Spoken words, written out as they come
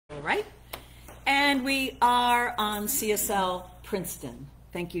the right. And we are on CSL Princeton.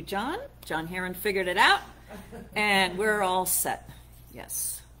 Thank you, John. John Heron figured it out. And we're all set.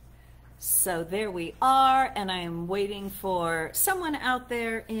 Yes. So there we are. And I am waiting for someone out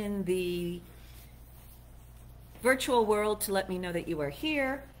there in the virtual world to let me know that you are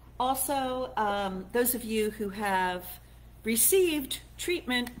here. Also, those of you who have received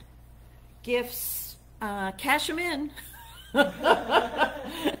treatment gifts, cash them in.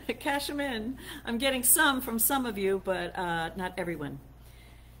 Cash them in. I'm getting some from some of you, but not everyone.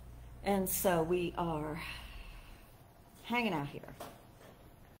 And so we are hanging out here.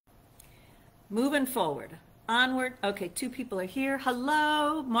 Moving forward. Onward. Okay, 2 people are here.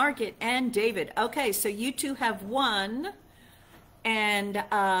 Hello, Margaret and David. Okay, so you 2 have won. And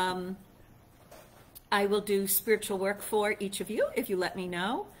I will do spiritual work for each of you if you let me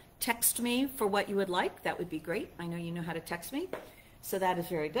know. Text me for what you would like. That would be great. I know you know how to text me. So that is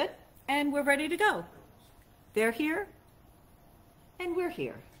very good. And we're ready to go. They're here. And we're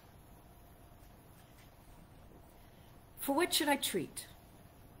here. For what should I treat?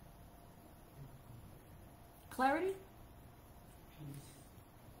 Clarity?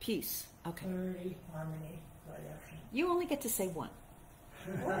 Peace. Okay. Clarity, harmony, whatever. You only get to say one.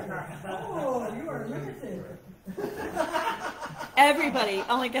 Oh, you are limited. Everybody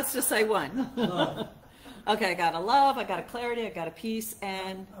only gets to say one. Okay, I got a love, I got a clarity, I got a peace,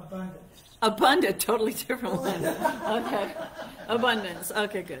 and Abundance. Abundant, totally different one. Okay, abundance.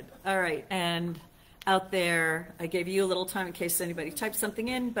 Okay, good. All right, and out there, I gave you a little time in case anybody types something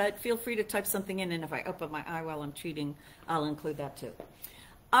in, but feel free to type something in, and if I open my eye while I'm treating, I'll include that too.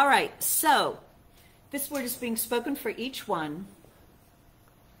 All right, so this word is being spoken for each one.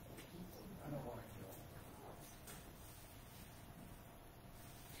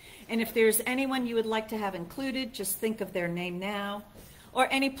 And if there's anyone you would like to have included, just think of their name now, or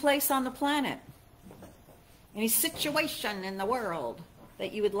any place on the planet, any situation in the world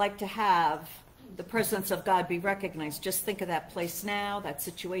that you would like to have the presence of God be recognized. Just think of that place now, that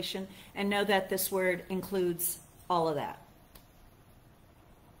situation, and know that this word includes all of that.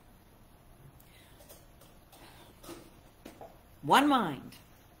 One mind.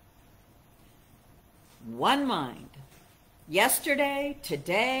 One mind. Yesterday,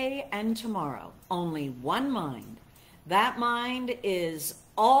 today, and tomorrow. Only one mind. That mind is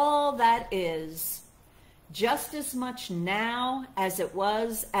all that is, just as much now as it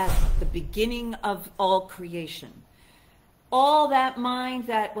was at the beginning of all creation. All that mind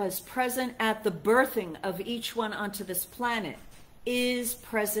that was present at the birthing of each one onto this planet is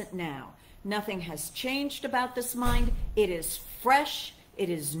present now. Nothing has changed about this mind. It is fresh, it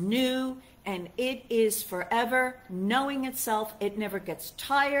is new, and it is forever knowing itself. It never gets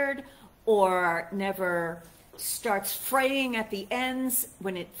tired or never starts fraying at the ends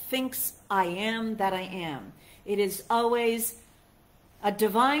when it thinks, I am that I am. It is always a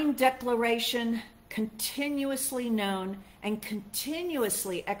divine declaration, continuously known and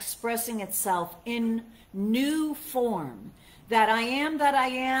continuously expressing itself in new form. That I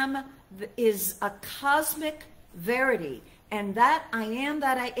am is a cosmic verity. And that I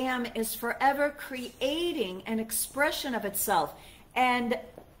am is forever creating an expression of itself. And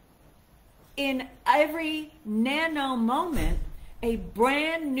in every nano moment, a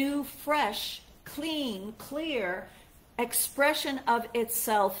brand new, fresh, clean, clear expression of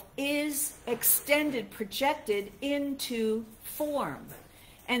itself is extended, projected into form.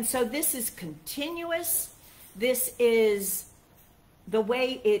 And so this is continuous. This is the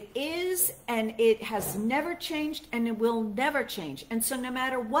way it is, and it has never changed, and it will never change. And so no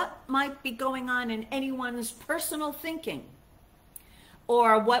matter what might be going on in anyone's personal thinking,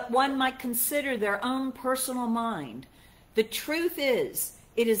 or what one might consider their own personal mind, the truth is,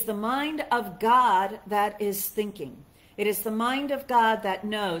 it is the mind of God that is thinking. It is the mind of God that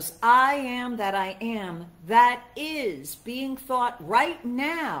knows, I am that I am, that is being thought right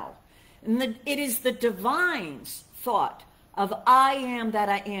now. And it is the divine's thought of I am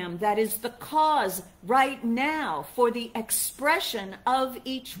that is the cause right now for the expression of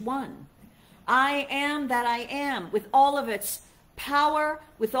each one. I am that I am, with all of its power,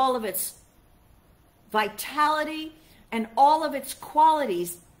 with all of its vitality, and all of its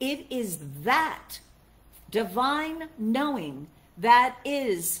qualities. It is that divine knowing that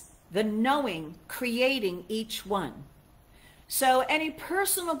is the knowing creating each one. So any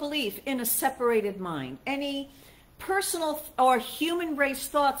personal belief in a separated mind, any personal or human race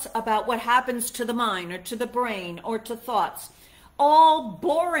thoughts about what happens to the mind or to the brain or to thoughts, all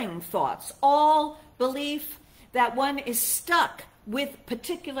boring thoughts, all belief that one is stuck with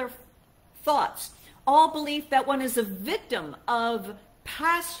particular thoughts, all belief that one is a victim of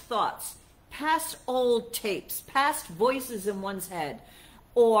past thoughts, past old tapes, past voices in one's head,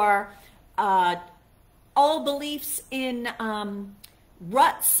 or old beliefs in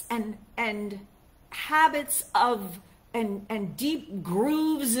ruts and habits of and deep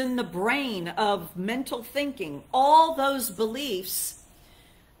grooves in the brain of mental thinking. All those beliefs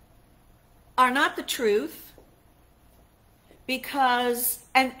are not the truth, because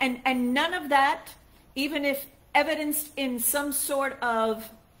and none of that, even if evidenced in some sort of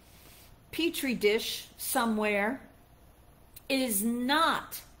petri dish somewhere, is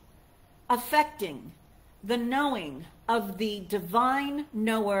not affecting the knowing of the divine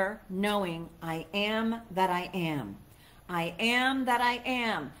knower, knowing I am that I am. I am that I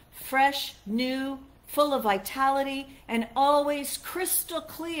am, fresh, new, full of vitality, and always crystal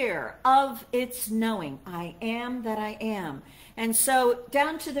clear of its knowing. I am that I am. And so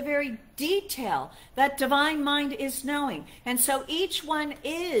down to the very detail, that divine mind is knowing. And so each one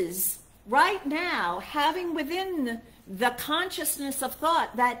is right now having within the consciousness of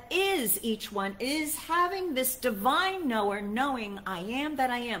thought that is each one is having this divine knower knowing I am that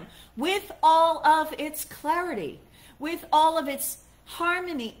I am, with all of its clarity, with all of its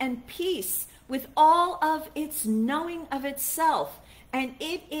harmony and peace, with all of its knowing of itself. And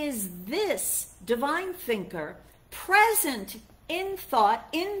it is this divine thinker present in thought,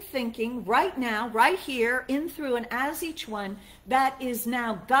 in thinking, right now, right here, in, through, and as each one, that is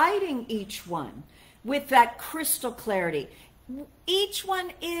now guiding each one with that crystal clarity. Each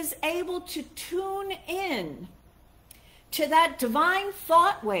one is able to tune in to that divine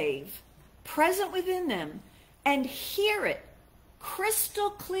thought wave present within them and hear it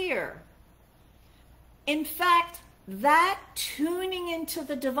crystal clear. In fact, that tuning into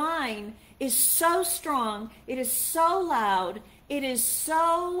the divine is so strong, it is so loud, it is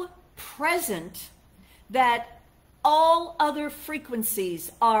so present that all other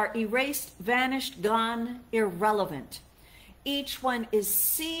frequencies are erased, vanished, gone, irrelevant. Each one is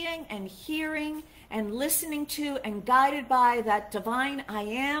seeing and hearing and listening to and guided by that divine I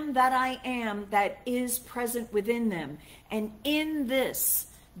am that is present within them. And in this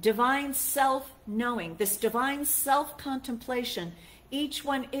divine self-knowing, this divine self-contemplation, each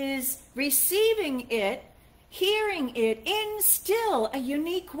one is receiving it, hearing it in still a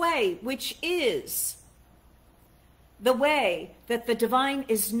unique way, which is the way that the divine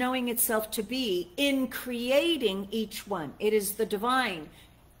is knowing itself to be in creating each one. It is the divine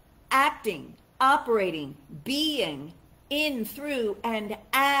acting, operating, being in, through, and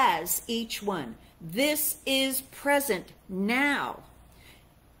as each one. This is present now.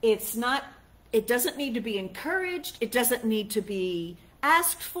 It's not, it doesn't need to be encouraged. It doesn't need to be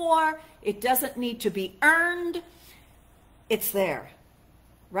asked for. It doesn't need to be earned. It's there,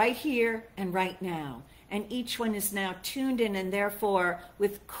 right here and right now. And each one is now tuned in, and therefore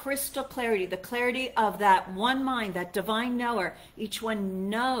with crystal clarity, the clarity of that one mind, that divine knower, each one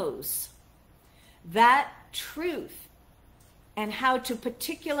knows that truth and how to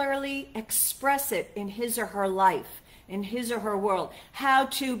particularly express it in his or her life, in his or her world, how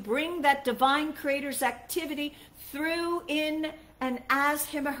to bring that divine creator's activity through, in, and as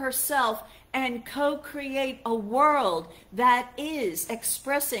him or herself, and co-create a world that is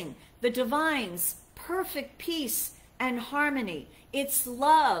expressing the divine's perfect peace and harmony, its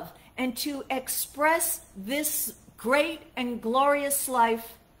love, and to express this great and glorious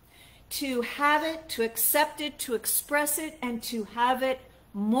life, to have it, to accept it, to express it, and to have it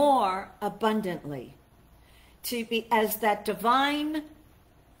more abundantly. To be, as that divine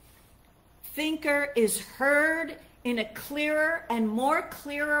thinker is heard in a clearer,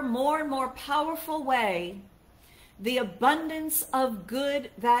 more and more powerful way, the abundance of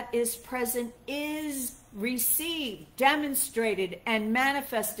good that is present is received, demonstrated, and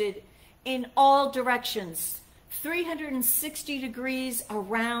manifested in all directions, 360 degrees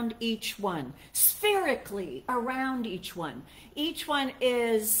around each one, spherically around each one. Each one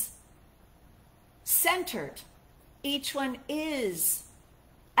is centered. Each one is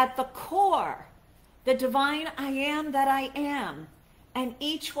at the core, the divine I am that I am. And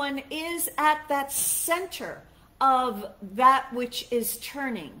each one is at that center of that which is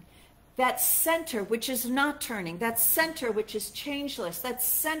turning, that center which is not turning, that center which is changeless, that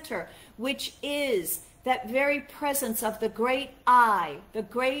center which is that very presence of the great I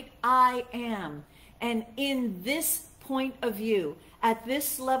am. And in this point of view, at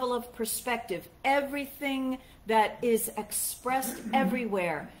this level of perspective, everything that is expressed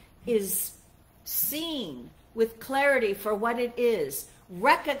everywhere is seen with clarity for what it is,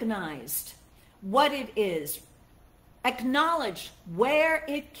 recognized what it is, acknowledge where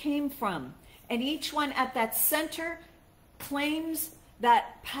it came from, and each one at that center claims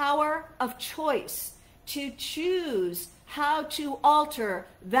that power of choice to choose how to alter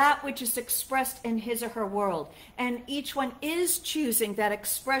that which is expressed in his or her world. And each one is choosing that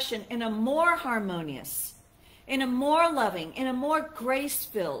expression in a more harmonious, in a more loving, in a more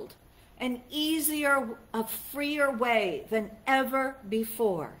grace-filled, an easier, a freer way than ever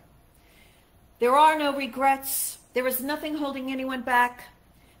before. There are no regrets. There is nothing holding anyone back.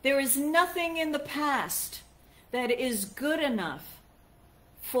 There is nothing in the past that is good enough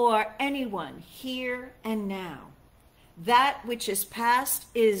for anyone here and now. That which is past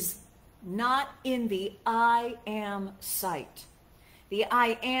is not in the I am sight. The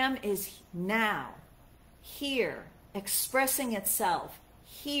I am is now, here, expressing itself,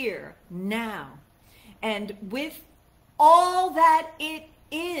 here, now. And with all that it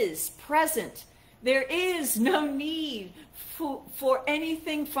is present, there is no need for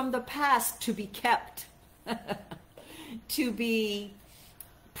anything from the past to be kept, to be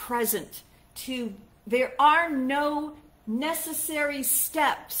present. There are no necessary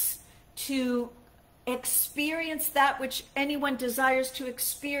steps to experience that which anyone desires to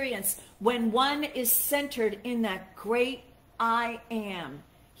experience when one is centered in that great I am,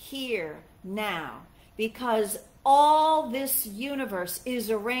 here, now. Because all this universe is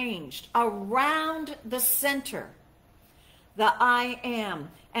arranged around the center, the I am.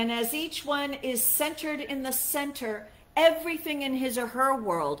 And as each one is centered in the center, everything in his or her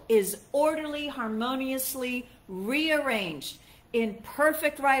world is orderly, harmoniously rearranged in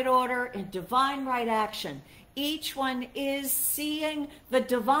perfect right order, in divine right action. Each one is seeing the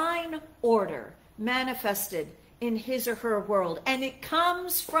divine order manifested in his or her world. And it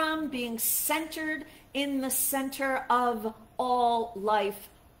comes from being centered in the center of all life,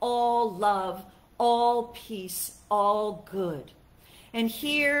 all love, all peace, all good. And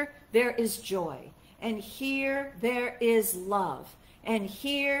here there is joy. And here there is love. And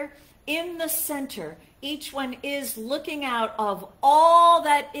here in the center, each one is looking out of all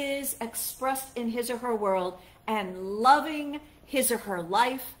that is expressed in his or her world and loving his or her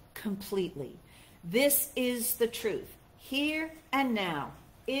life completely. This is the truth, here and now.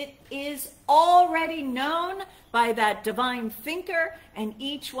 It is already known by that divine thinker, and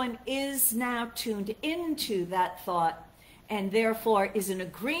each one is now tuned into that thought and therefore is in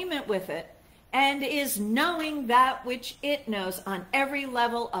agreement with it and is knowing that which it knows on every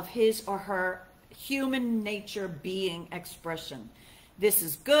level of his or her human nature being expression. This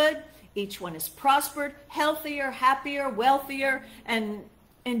is good. Each one is prospered, healthier, happier, wealthier, and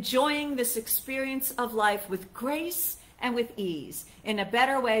enjoying this experience of life with grace and with ease in a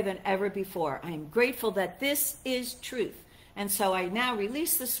better way than ever before. I am grateful that this is truth. And so I now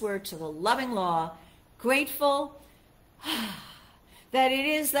release this word to the loving law, grateful that it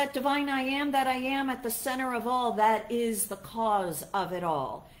is that divine I am at the center of all, that is the cause of it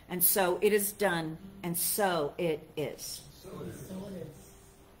all. And so it is done, and so it is. So it is.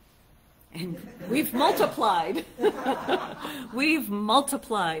 And we've multiplied. We've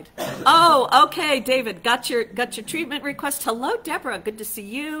multiplied. Oh, okay, David, got your treatment request. Hello, Deborah. Good to see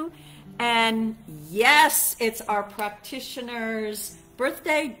you. And yes, it's our practitioner's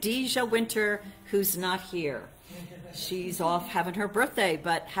birthday, Deja Winter, who's not here. She's off having her birthday,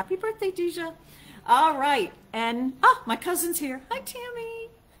 but happy birthday, Deja. All right. And, my cousin's here. Hi, Tammy.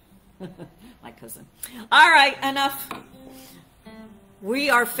 My cousin. All right, enough. We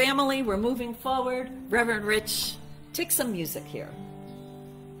are family. We're moving forward. Reverend Rich, take some music here.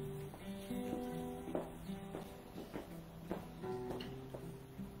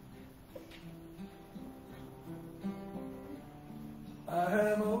 I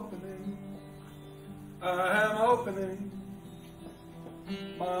am opening,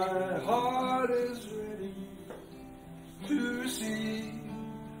 my heart is ready to receive.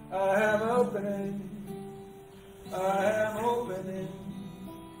 I am opening,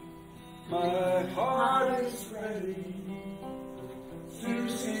 my heart is ready to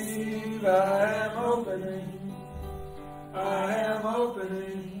receive. I am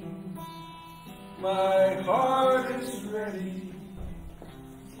opening, my heart is ready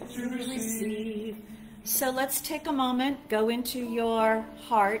to receive. So let's take a moment, go into your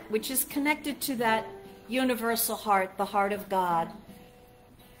heart, which is connected to that universal heart, the heart of God.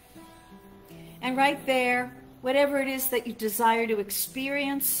 And right there, whatever it is that you desire to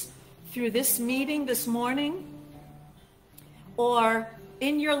experience through this meeting this morning, or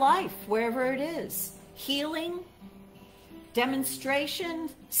in your life, wherever it is, healing, demonstration,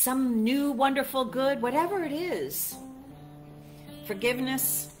 some new wonderful good, whatever it is,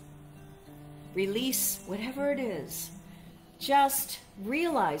 forgiveness, release, whatever it is, just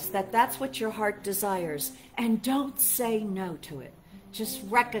realize that that's what your heart desires, and don't say no to it. Just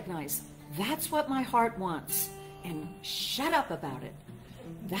recognize that's what my heart wants, and shut up about it.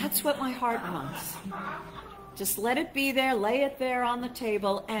 That's what my heart wants. Just let it be there, lay it there on the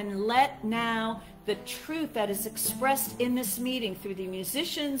table, and let now the truth that is expressed in this meeting through the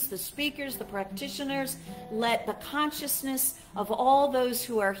musicians, the speakers, the practitioners, let the consciousness of all those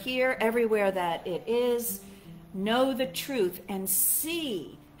who are here, everywhere that it is, know the truth and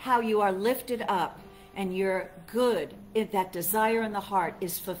see how you are lifted up and you're good, that desire in the heart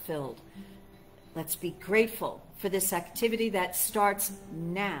is fulfilled. Let's be grateful for this activity that starts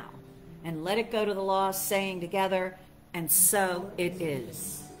now. And let it go to the law, saying together, and so it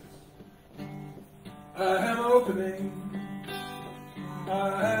is. I am opening,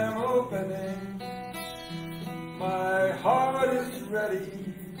 my heart is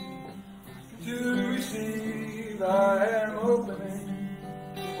ready to receive. I am opening,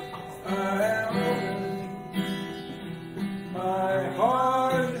 my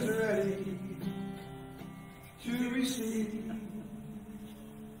heart is ready to receive.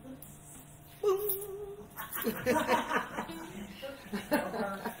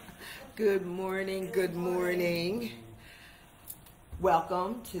 Good morning, good morning.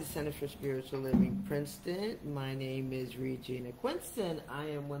 Welcome to the Center for Spiritual Living Princeton. My name is Regina Quince, and I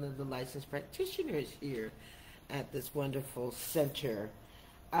am one of the licensed practitioners here at this wonderful center.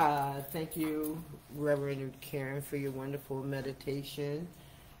 Thank you, Reverend Karen, for your wonderful meditation.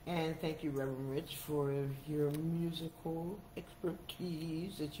 And thank you, Reverend Rich, for your musical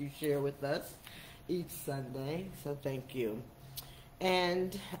expertise that you share with us each Sunday. So thank you.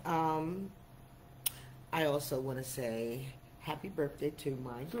 And I also want to say happy birthday to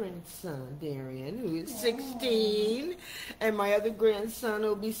my grandson, Darian, who is 16. And my other grandson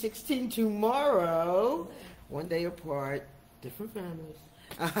will be 16 tomorrow. One day apart, different families.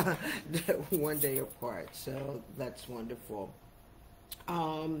 One day apart. So that's wonderful.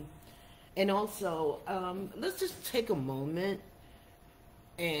 And also, let's just take a moment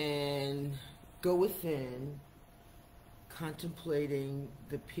and go within, contemplating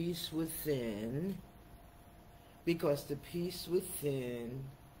the peace within, because the peace within,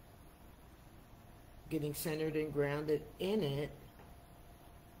 getting centered and grounded in it,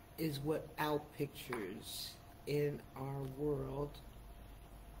 is what outpictures in our world,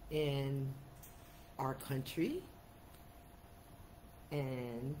 in our country,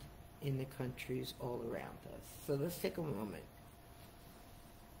 and in the countries all around us. So let's take a moment.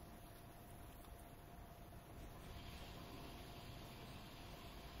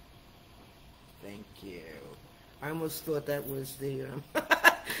 Thank you. I almost thought that was the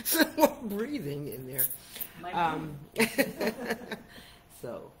someone breathing in there.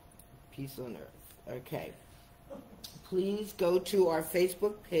 So, peace on earth. Okay. Please go to our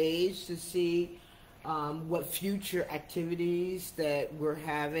Facebook page to see what future activities that we're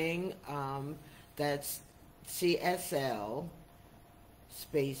having. That's CSL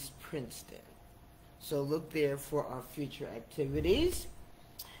space Princeton. So look there for our future activities.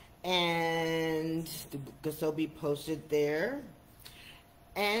 And because they'll be posted there.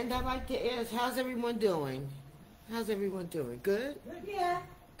 And I'd like to ask, how's everyone doing? How's everyone doing? Good? Yeah.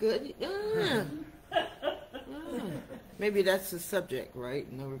 Good? Maybe that's the subject,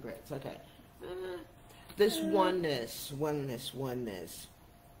 right? No regrets. Okay. This oneness.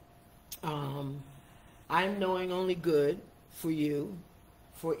 I'm knowing only good for you,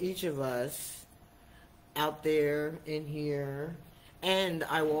 for each of us out there in here. And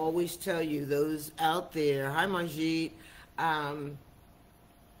I will always tell you, those out there, hi Manjeet,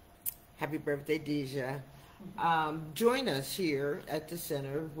 happy birthday Deja, join us here at the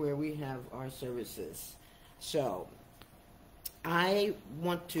center where we have our services. So I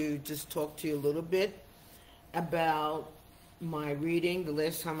want to just talk to you a little bit about my reading. The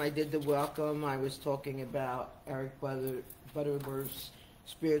last time I did the welcome, I was talking about Eric Butterworth's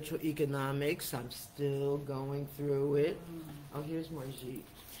Spiritual Economics. I'm still going through it. Oh, here's Margit.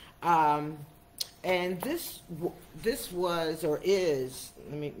 And this was, or is,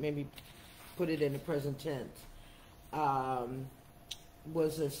 let me maybe put it in the present tense,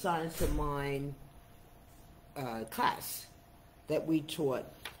 was a Science of Mind class that we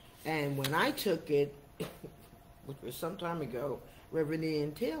taught. And when I took it, which was some time ago, Reverend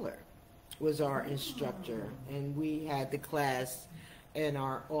Ian Taylor was our instructor. And we had the class in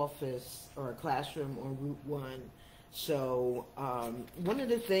our office or classroom on Route 1. So one of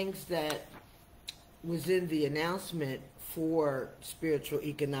the things that was in the announcement for spiritual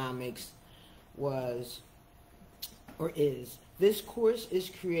economics was, or is, this course is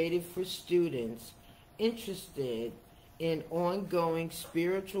created for students interested in ongoing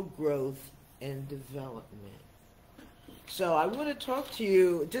spiritual growth and development. So I want to talk to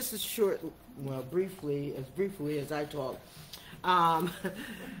you just briefly as I talk,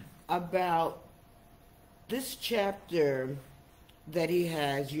 about this chapter that he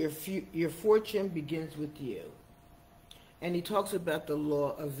has. Your fortune begins with you, and he talks about the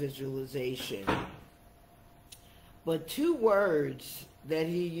law of visualization. But two words that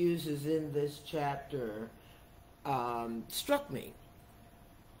he uses in this chapter struck me.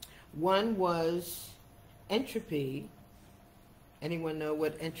 One was entropy. Anyone know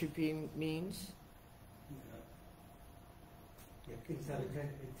what entropy means? Yeah, things have a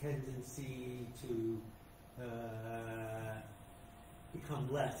tendency to become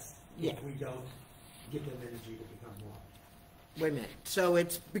less if we don't give them energy to become more. Wait a minute. So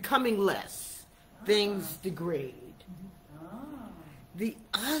it's becoming less. Things degrade. The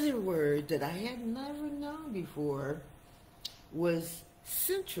other word that I had never known before was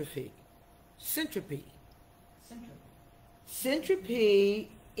centropy. Centropy. Centropy,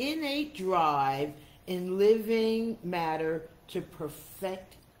 innate drive in living matter to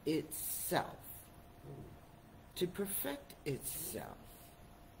perfect itself. To perfect itself.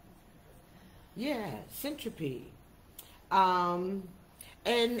 Yeah, centropy. And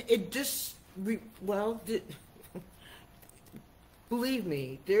it just, believe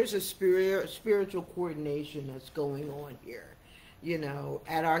me, there's a spiritual coordination that's going on here,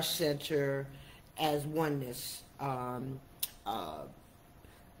 at our center as oneness,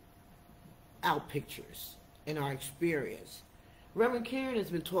 out pictures in our experience. Reverend Karen has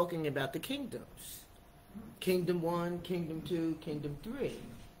been talking about the kingdoms. Kingdom 1, Kingdom 2, Kingdom 3.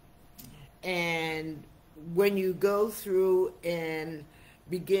 And when you go through and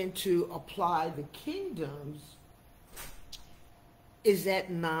begin to apply the kingdoms, is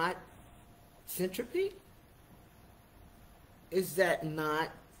that not centropy? Is that not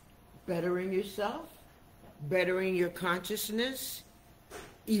bettering yourself? Bettering your consciousness?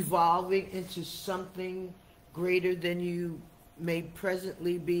 Evolving into something greater than you may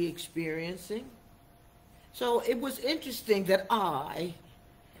presently be experiencing? So it was interesting that I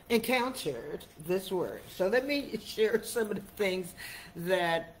encountered this word. So let me share some of the things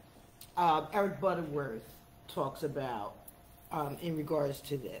that Eric Butterworth talks about in regards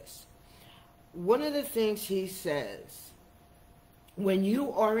to this. One of the things he says, when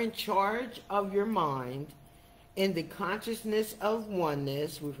you are in charge of your mind in the consciousness of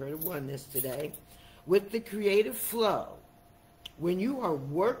oneness, we've heard of oneness today, with the creative flow, when you are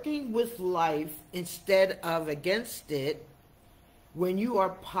working with life instead of against it, when you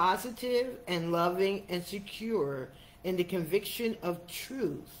are positive and loving and secure in the conviction of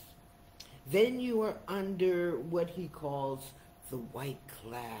truth, then you are under what he calls the white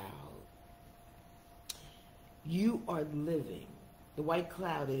cloud. You are living. The white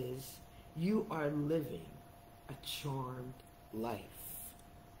cloud is, you are living a charmed life.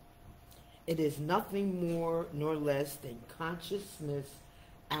 It is nothing more nor less than consciousness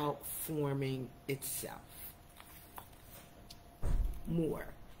outforming itself. More.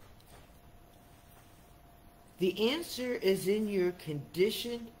 The answer is in your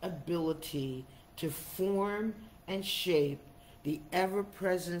conditioned ability to form and shape the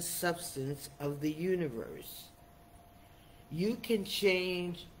ever-present substance of the universe. You can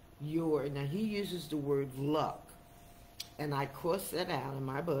change now he uses the word luck, and I crossed that out in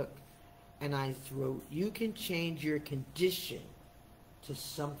my book, and I wrote, you can change your condition to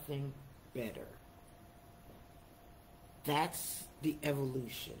something better. That's the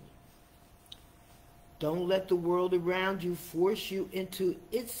evolution. Don't let the world around you force you into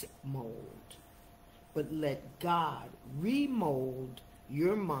its mold, but let God remold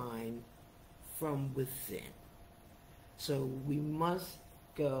your mind from within. So we must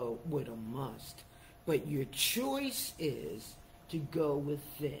go with a must, but your choice is to go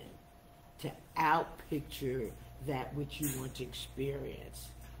within, to outpicture that which you want to experience.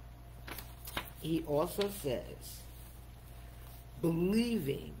 He also says,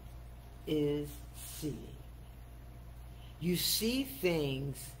 believing is seeing. You see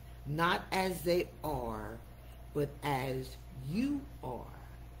things not as they are, but as you are.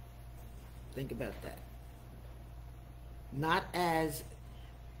 Think about that. Not as,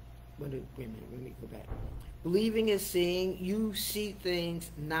 wait a minute, let me go back. Believing is seeing. You see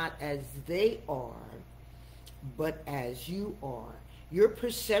things not as they are, but as you are. Your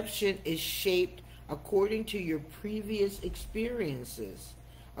perception is shaped according to your previous experiences,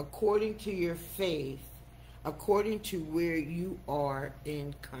 according to your faith, according to where you are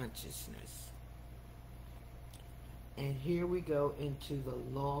in consciousness. And here we go into the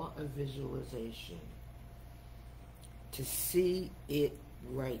law of visualization. To see it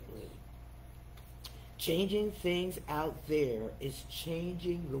rightly. Changing things out there is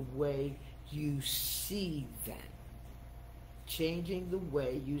changing the way you see them. Changing the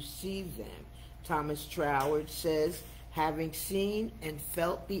way you see them. Thomas Troward says, having seen and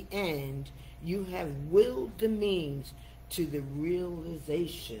felt the end, you have willed the means to the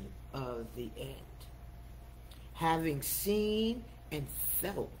realization of the end. Having seen and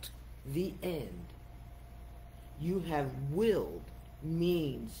felt the end, you have willed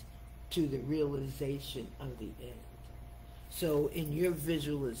means to the realization of the end. So in your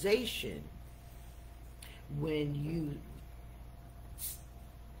visualization, when you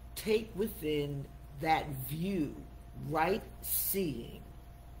take within that view, right seeing,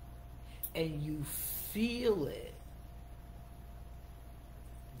 and you feel it,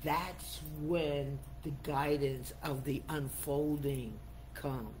 that's when the guidance of the unfolding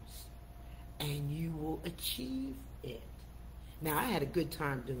comes, and you will achieve it. Now, I had a good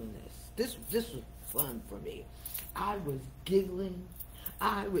time doing this. This was fun for me. I was giggling.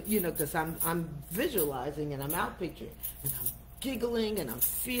 Because I'm visualizing and I'm out picturing, and I'm giggling and I'm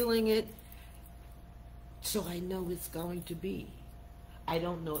feeling it. So I know it's going to be. I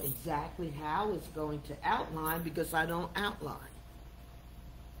don't know exactly how it's going to outline because I don't outline.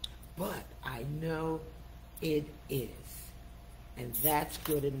 But I know it is. And that's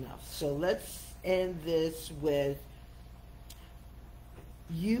good enough. So let's end this with,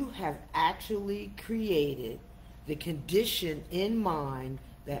 you have actually created the condition in mind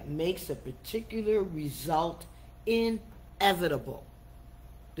that makes a particular result inevitable.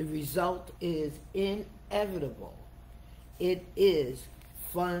 The result is inevitable. It is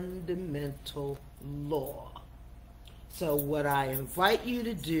fundamental law. So what I invite you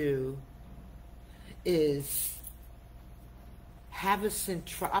to do is have a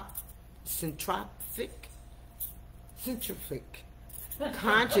centrifuge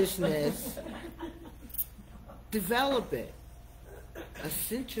consciousness, develop it. A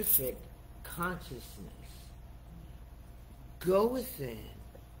centrifuge consciousness. Go within,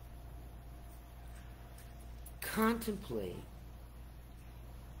 contemplate,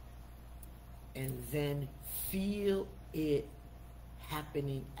 and then feel it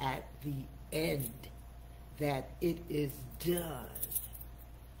happening at the end, that it is done,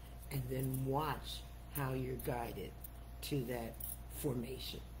 and then watch how you're guided to that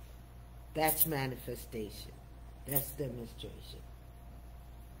formation. That's manifestation. That's demonstration.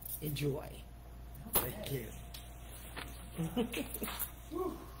 Enjoy. Thank you.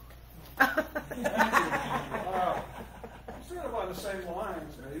 Sort of on the same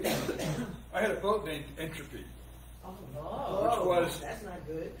lines, maybe. I had a boat named Entropy. Which was that's not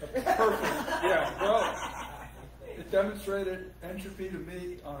good. perfect. Yeah, well, it demonstrated entropy to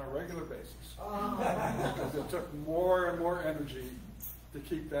me on a regular basis. Because it took more and more energy to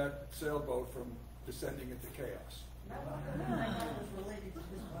keep that sailboat from descending into chaos.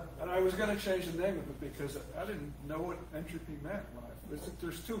 And I was going to change the name of it because I didn't know what entropy meant.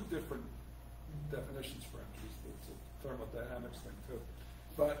 There's two different definitions for entropy. It's a thermodynamics thing too.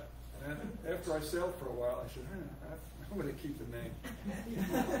 But after I sailed for a while, I said, I'm going to keep the name.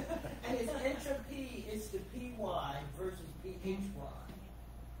 And it's entropy is the PY versus PHY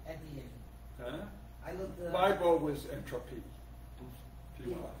at the end. Huh? I looked at My boat was entropy.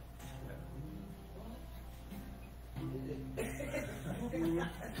 PY.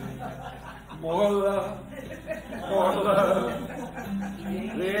 More love, more love.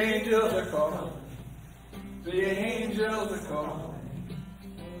 The angels are calling. The angels are calling.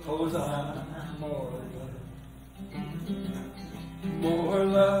 Hosanna, more love. More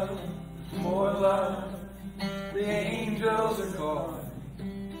love, more love. The angels are calling.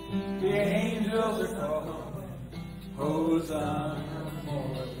 The angels are calling. Hosanna,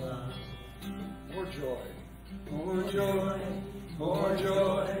 more love. More joy. More joy, more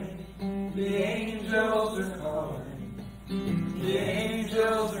joy, the angels are calling, the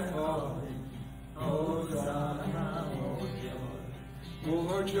angels are calling, Hosanna,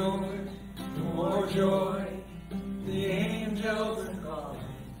 more joy, more joy, the angels are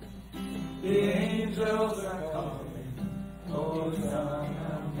calling, the angels are calling,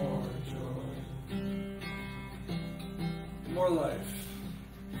 Hosanna, more joy, more life,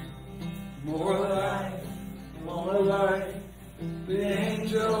 more life. More life, the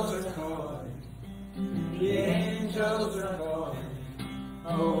angels are calling, the angels are calling,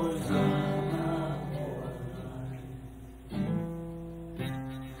 Hosanna, more life.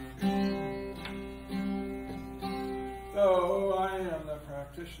 So, I am the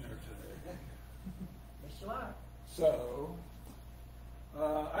practitioner today. Yes, you are. So,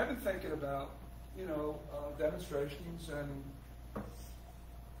 I've been thinking about, demonstrations and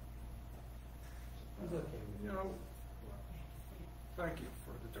It's okay. You know, thank you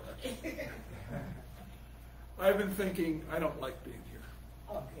for the direction. I've been thinking, I don't like being here.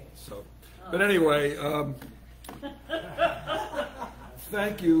 Okay. So, but anyway,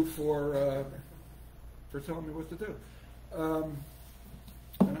 thank you for telling me what to do.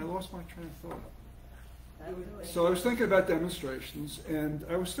 And I lost my train of thought. So I was thinking about demonstrations, and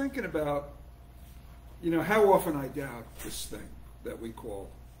I was thinking about, you know, how often I doubt this thing that we call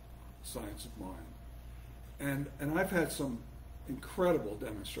science of mind. And I've had some incredible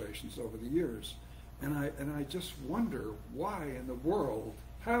demonstrations over the years, and I just wonder why in the world,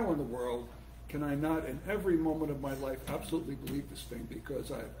 how in the world can I not in every moment of my life absolutely believe this thing,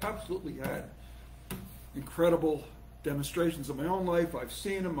 because I've absolutely had incredible demonstrations in my own life. I've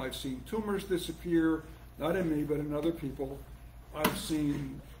seen them. I've seen tumors disappear, not in me, but in other people. I've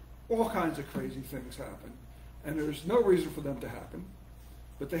seen all kinds of crazy things happen, and there's no reason for them to happen,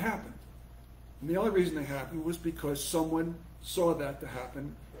 but they happened. And the only reason they happened was because someone saw that to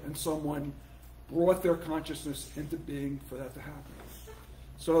happen, and someone brought their consciousness into being for that to happen.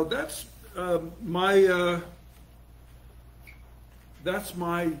 So that's my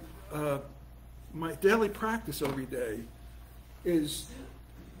daily practice every day, is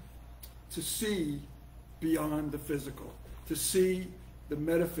to see beyond the physical, to see the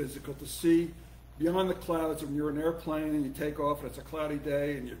metaphysical, to see beyond the clouds. When you're in an airplane and you take off and it's a cloudy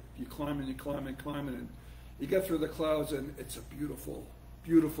day and you climb and you climb and climb and you get through the clouds and it's a beautiful,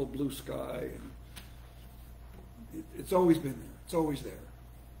 beautiful blue sky, and it's always been there. It's always there.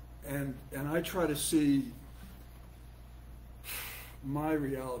 And I try to see my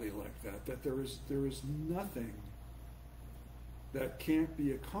reality like that there is nothing that can't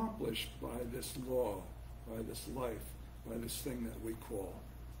be accomplished by this law, by this life, by this thing that we call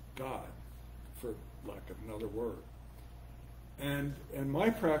God, for lack of another word. And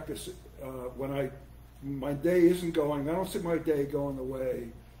my practice, when my day isn't going, I don't see my day going the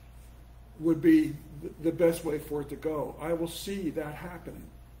way would be the best way for it to go. I will see that happening.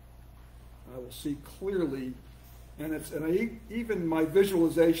 I will see clearly, even my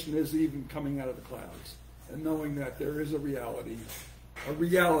visualization is even coming out of the clouds and knowing that there is a reality,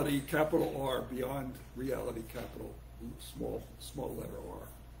 capital R, beyond reality, capital small letter R,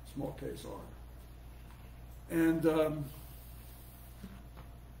 small case R.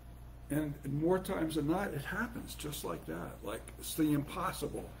 And more times than not, it happens just like that. Like, it's the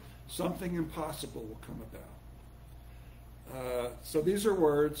impossible. Something impossible will come about. So these are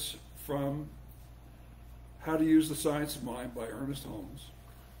words from How to Use the Science of Mind by Ernest Holmes.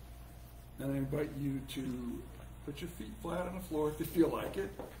 And I invite you to put your feet flat on the floor if you feel like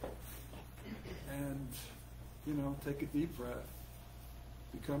it. And, take a deep breath.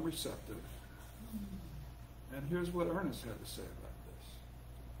 Become receptive. And here's what Ernest had to say about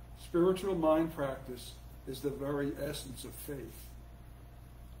this. Spiritual mind practice is the very essence of faith.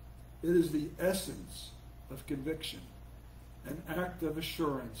 It is the essence of conviction, an act of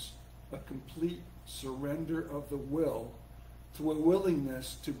assurance, a complete surrender of the will to a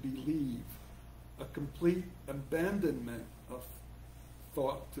willingness to believe, a complete abandonment of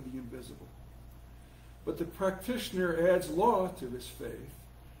thought to the invisible. But the practitioner adds law to his faith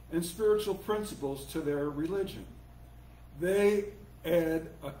and spiritual principles to their religion. They add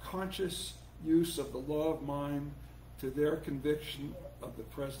a conscious use of the law of mind to their conviction of the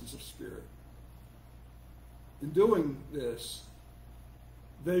presence of spirit. In doing this,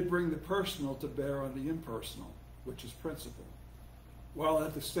 they bring the personal to bear on the impersonal, which is principle, while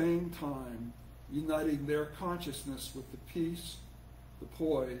at the same time uniting their consciousness with the peace, the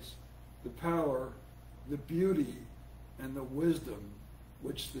poise, the power, the beauty, and the wisdom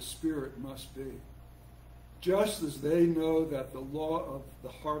which the spirit must be. Just as they know that the law of the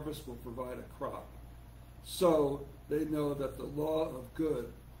harvest will provide a crop, so they know that the law of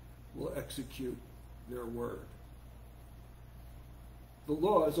good will execute their word. The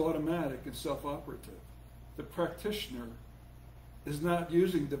law is automatic and self-operative. The practitioner is not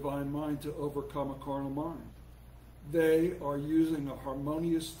using divine mind to overcome a carnal mind. They are using a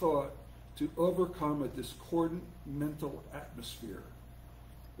harmonious thought to overcome a discordant mental atmosphere.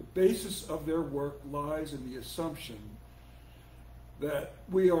 The basis of their work lies in the assumption that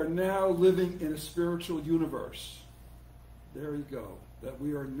we are now living in a spiritual universe. There you go. That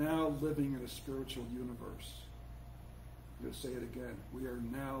we are now living in a spiritual universe. I'm going to say it again. We are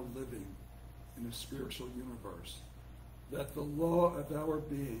now living in a spiritual universe. That the law of our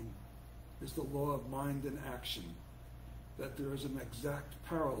being is the law of mind and action. That there is an exact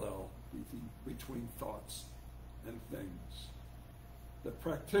parallel between thoughts and things. The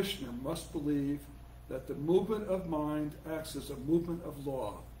practitioner must believe that the movement of mind acts as a movement of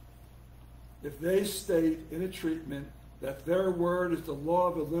law, If they state in a treatment that their word is the law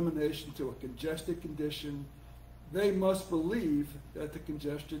of elimination to a congested condition, they must believe that the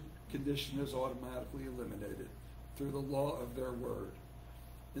congested condition is automatically eliminated through the law of their word.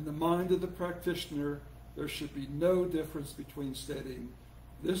 In the mind of the practitioner, there should be no difference between stating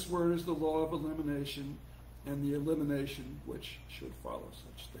this word is the law of elimination and the elimination which should follow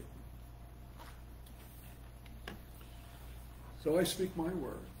such statement. So I speak my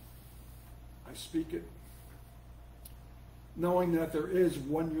word. I speak it knowing that there is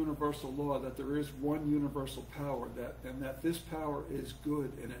one universal law, that there is one universal power, and that this power is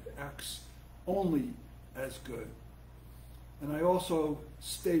good and it acts only as good. And I also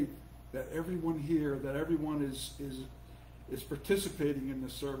state that everyone here, that everyone is participating in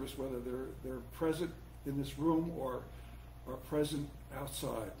this service, whether they're present in this room or are present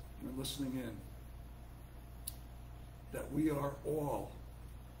outside and listening in, that we are all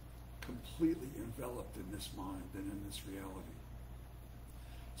completely enveloped in this mind and in this reality.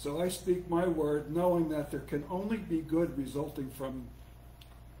 So I speak my word knowing that there can only be good resulting from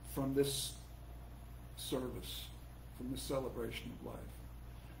this service, from this celebration of life.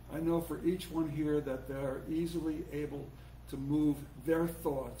 I know for each one here that they are easily able to move their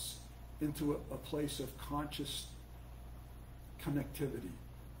thoughts into a place of conscious connectivity,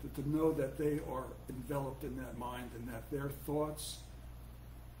 to know that they are enveloped in that mind and that their thoughts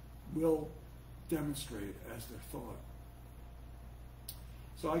will demonstrate as their thought.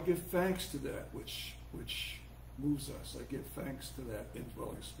 So I give thanks to that which moves us. I give thanks to that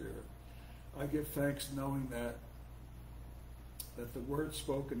indwelling spirit. I give thanks knowing that the word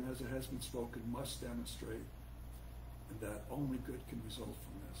spoken as it has been spoken must demonstrate, and that only good can result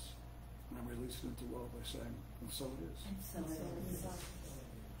from this. And I'm releasing it to the world by saying, and so it is. And so it is.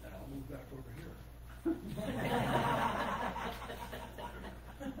 And I'll move back over here.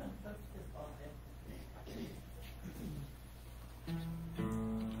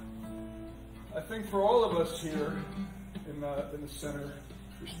 I think for all of us here in the Center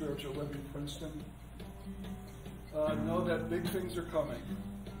for Spiritual Living, Princeton, know that big things are coming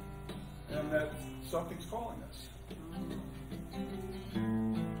and that something's calling us.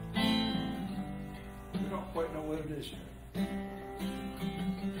 We don't quite know what it is yet.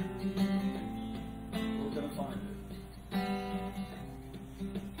 We're going to find it.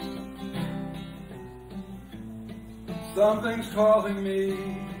 Something's calling me.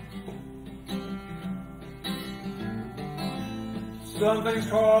 Something's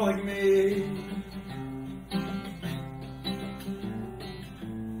calling me.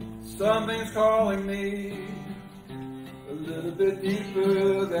 Something's calling me a little bit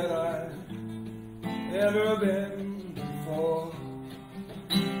deeper than I've ever been before.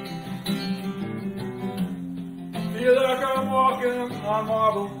 Feel like I'm walking on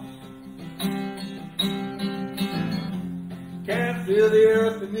marble. Can't feel the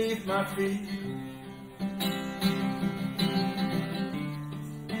earth beneath my feet.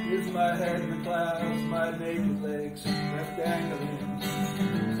 Is my head in the clouds, my naked legs left dangling.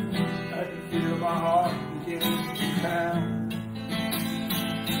 I can feel my heart beginning to pound.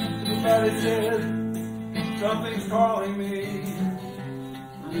 Somebody said something's calling me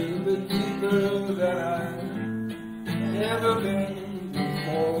a little bit deeper than I've ever been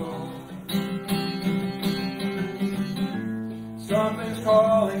before. Something's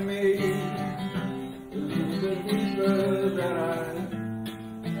calling me a little bit deeper than I've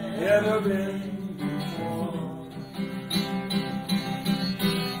ever been before.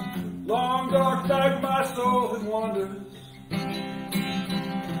 Long dark night my soul it wanders.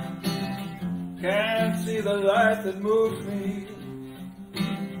 Can't see the light that moves me.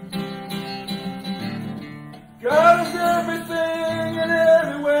 God is everything and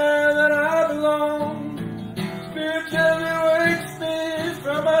everywhere that I belong. Spirit gently wakes me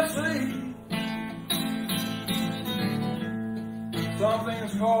from my sleep.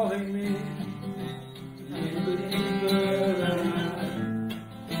 Something's calling me a little bit deeper than I've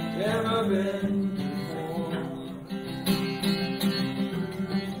ever been before.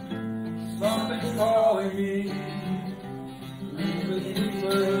 Something's calling me a little bit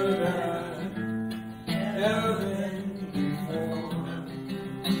deeper than I've ever been before.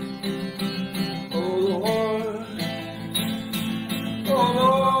 Oh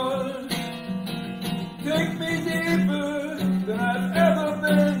Lord, take me deeper than I've ever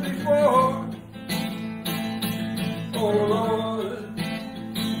been before.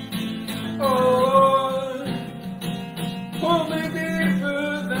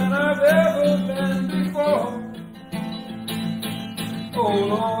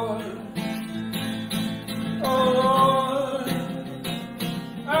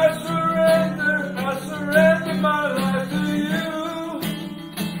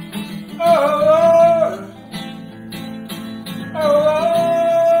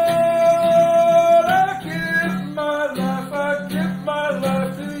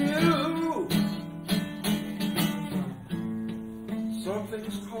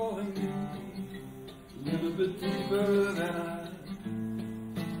 Something's calling me a little bit deeper than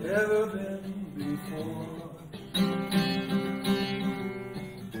I've ever been before.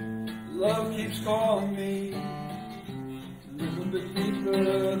 Love keeps calling me a little bit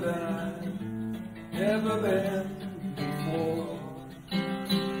deeper than I've ever been before.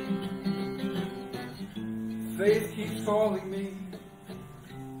 Faith keeps calling me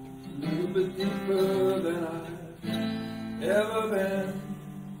a little bit deeper than I've ever been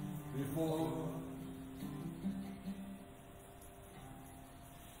before.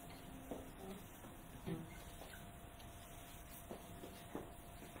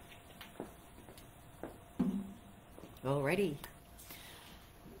 Alrighty.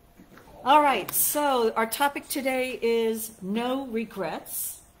 All right, so our topic today is no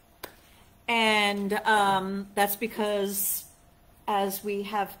regrets. And that's because as we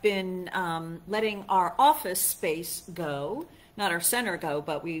have been letting our office space go, not our center go,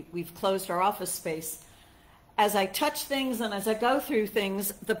 but we've closed our office space, as I touch things and as I go through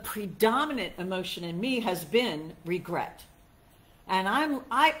things, the predominant emotion in me has been regret. And I'm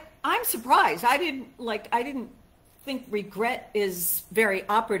surprised. I didn't think regret is very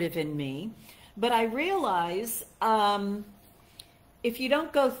operative in me, but I realize if you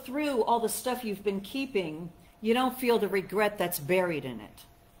don't go through all the stuff you've been keeping, you don't feel the regret that's buried in it.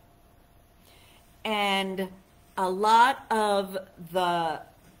 And a lot of the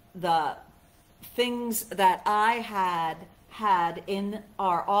things that I had in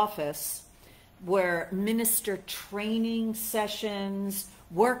our office were minister training sessions,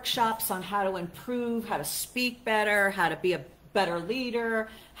 workshops on how to improve, how to speak better, how to be a better leader,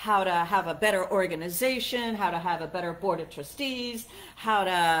 how to have a better organization, how to have a better board of trustees, how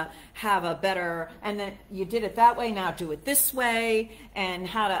to have a better, and then you did it that way, now do it this way, and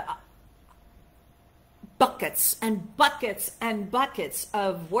how to, buckets and buckets and buckets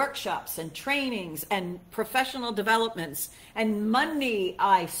of workshops and trainings and professional developments and money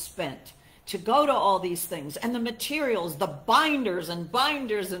I spent to go to all these things, and the materials, the binders and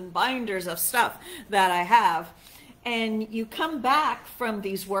binders and binders of stuff that I have. And you come back from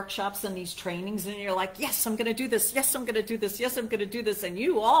these workshops and these trainings and you're like, yes, I'm going to do this. Yes, I'm going to do this. Yes, I'm going to do this. And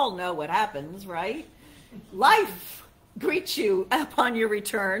you all know what happens, right? Life greets you upon your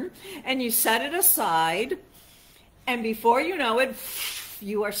return, and you set it aside. And before you know it,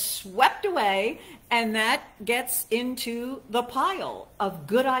 you are swept away, and that gets into the pile of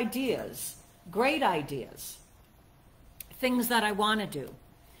good ideas, great ideas, things that I want to do.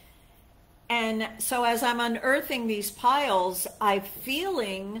 And so as I'm unearthing these piles, I'm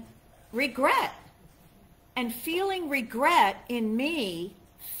feeling regret. And feeling regret in me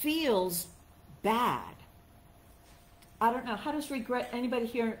feels bad. I don't know. How does regret, anybody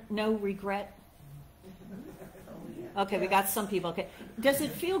here know regret? Okay, we got some people. Okay. Does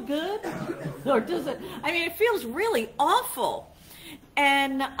it feel good? Or does it, I mean, it feels really awful.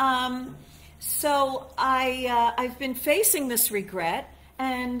 And so I've been facing this regret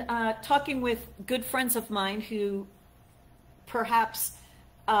and talking with good friends of mine who perhaps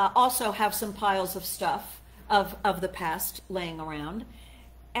also have some piles of stuff of the past laying around,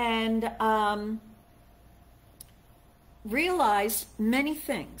 and realized many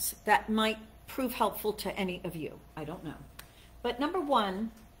things that might prove helpful to any of you. I don't know. But number one,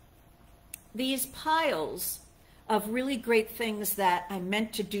 these piles of really great things that I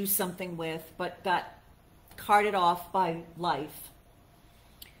meant to do something with but got carted off by life,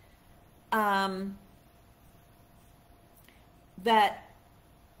 that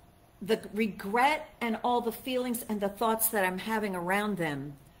the regret and all the feelings and the thoughts that I'm having around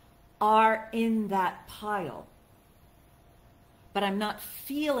them are in that pile. But I'm not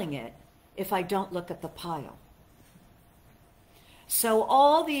feeling it if I don't look at the pile. So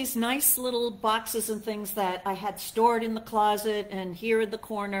all these nice little boxes and things that I had stored in the closet and here in the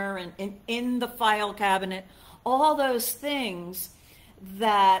corner and in the file cabinet, all those things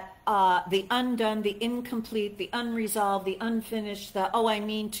that the undone, the incomplete, the unresolved, the unfinished, the oh, I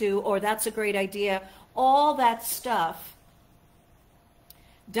mean to, or that's a great idea, all that stuff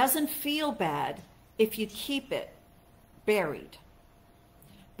doesn't feel bad if you keep it buried.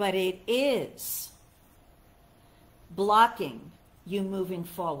 But it is blocking you moving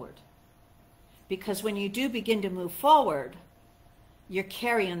forward. Because when you do begin to move forward, you're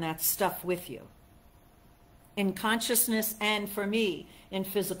carrying that stuff with you. In consciousness and, for me, in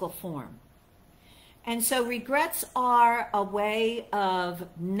physical form. And so regrets are a way of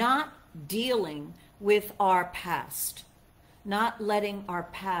not dealing with our past, not letting our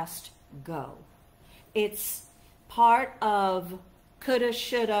past go. It's part of coulda,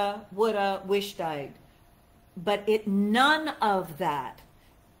 shoulda, woulda, wished I'd. but none of that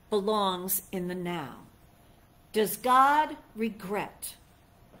belongs in the now. Does God regret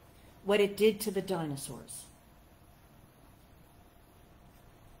what it did to the dinosaurs?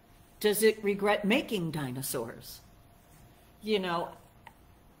 Does it regret making dinosaurs? You know,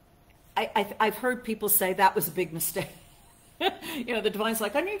 I've heard people say that was a big mistake. You know, the divine's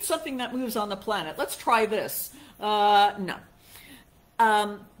like, I need something that moves on the planet. Let's try this. No.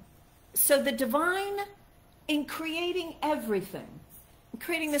 So the divine, in creating everything,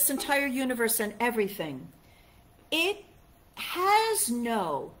 creating this entire universe and everything, it has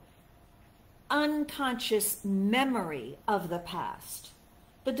no unconscious memory of the past.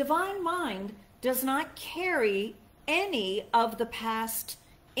 The divine mind does not carry any of the past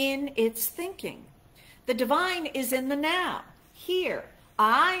in its thinking. The divine is in the now, here.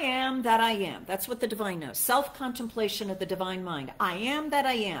 I am that I am. That's what the divine knows. Self-contemplation of the divine mind. I am that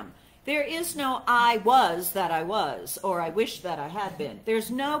I am. There is no I was that I was, or I wish that I had been.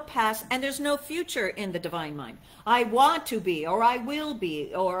 There's no past, and there's no future in the divine mind. I want to be, or I will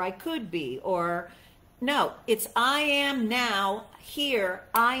be, or I could be, or... No, it's I am now, here,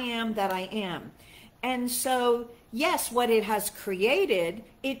 I am that I am. And so, yes, what it has created,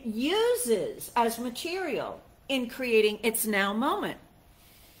 it uses as material in creating its now moment.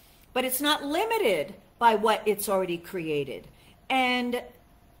 But it's not limited by what it's already created. And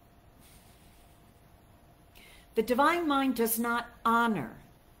the divine mind does not honor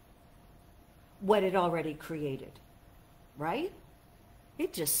what it already created, right?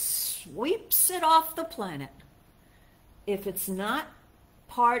 It just sweeps it off the planet. If it's not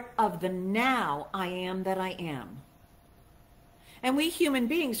part of the now I am that I am. And we human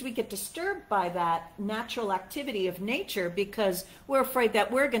beings, we get disturbed by that natural activity of nature because we're afraid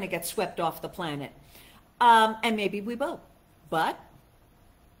that we're going to get swept off the planet. And maybe we will. But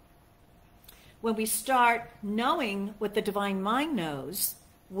when we start knowing what the divine mind knows,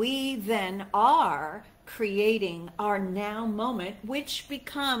 we then are creating our now moment, which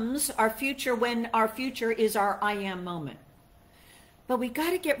becomes our future when our future is our I am moment. But we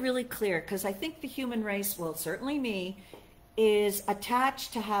got to get really clear, because I think the human race, well, certainly me, is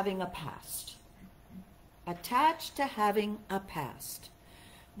attached to having a past. Attached to having a past.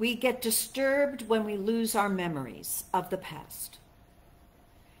 We get disturbed when we lose our memories of the past.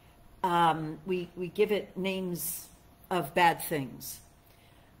 We give it names of bad things.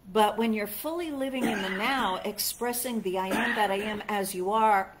 But when you're fully living in the now, expressing the I am that I am as you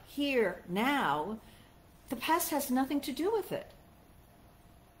are here now, the past has nothing to do with it.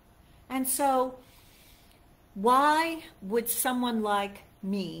 And so, why would someone like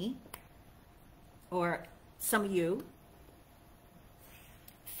me, or some of you,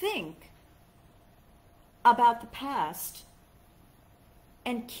 think about the past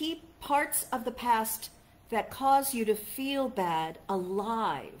and keep parts of the past that cause you to feel bad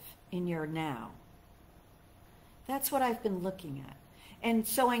alive in your now? That's what I've been looking at. And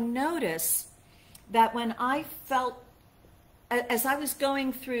so I notice that when I felt, as I was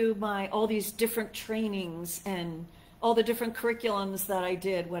going through all these different trainings and all the different curriculums that I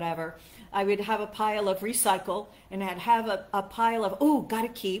did, whatever, I would have a pile of recycle, and I'd have a pile of, oh, gotta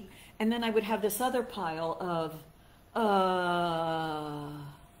keep, and then I would have this other pile of,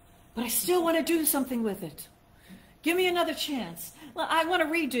 but I still want to do something with it. Give me another chance. Well, I want to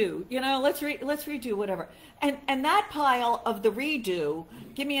redo, let's redo whatever. And that pile of the redo,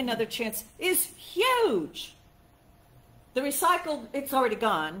 give me another chance, is huge. The recycled, it's already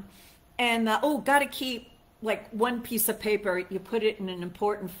gone. And gotta keep, like, one piece of paper, you put it in an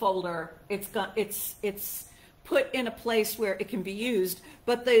important folder, it's put in a place where it can be used.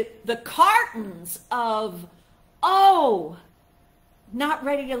 But the cartons of, not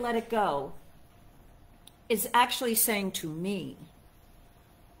ready to let it go, is actually saying to me,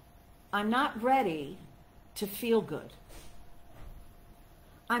 I'm not ready to feel good.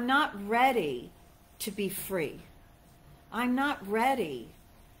 I'm not ready to be free. I'm not ready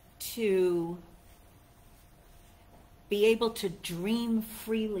to be able to dream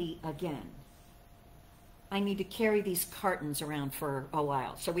freely again. I need to carry these cartons around for a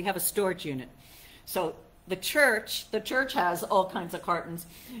while. So we have a storage unit. So the church has all kinds of cartons,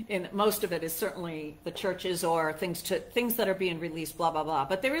 and most of it is certainly the churches or things that are being released, blah blah blah.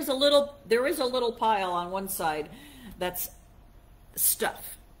 But there is a little pile on one side that's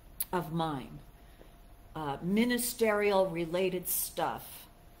stuff of mine, ministerial related stuff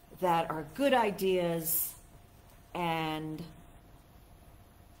that are good ideas, and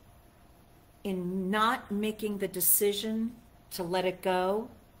in not making the decision to let it go,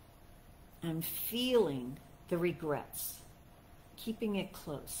 I'm feeling the regrets, keeping it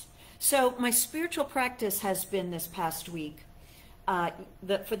close. So my spiritual practice has been this past week.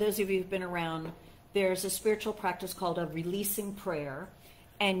 For those of you who've been around, there's a spiritual practice called a releasing prayer,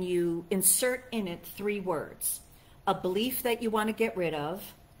 and you insert in it 3 words: a belief that you want to get rid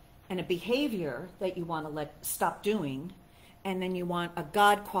of, and a behavior that you want to stop doing, and then you want a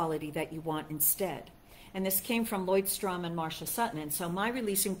God quality that you want instead. And this came from Lloyd Strom and Marcia Sutton. And so my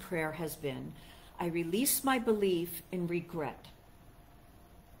releasing prayer has been, I release my belief in regret.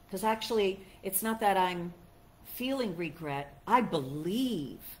 Because actually, it's not that I'm feeling regret. I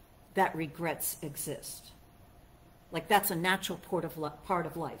believe that regrets exist. Like that's a natural part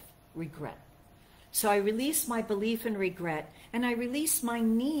of life, regret. So I release my belief in regret, and I release my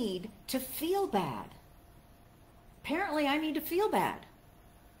need to feel bad. Apparently, I need to feel bad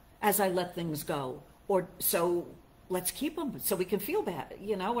as I let things go. Or so let's keep them so we can feel bad.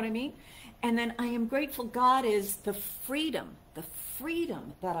 You know what I mean? And then I am grateful God is the freedom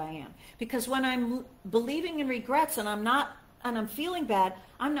that I am. Because when I'm believing in regrets and I'm feeling bad,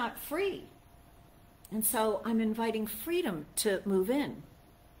 I'm not free. And so I'm inviting freedom to move in.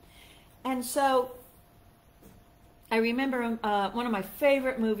 And so I remember one of my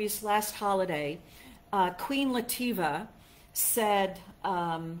favorite movies last holiday, Queen Latifah said,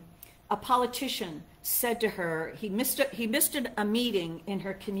 a politician said to her, he missed a meeting in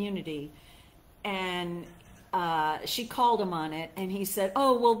her community, and she called him on it, and he said,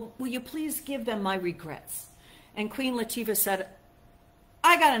 oh, well, will you please give them my regrets? And Queen Latifah said,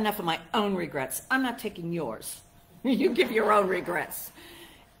 I got enough of my own regrets. I'm not taking yours. You give your own regrets.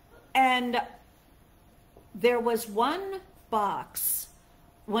 And there was one box,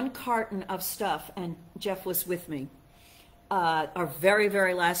 one carton of stuff, and Jeff was with me. Our very,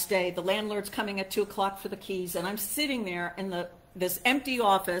 very last day, the landlord's coming at 2 o'clock for the keys, and I'm sitting there in this empty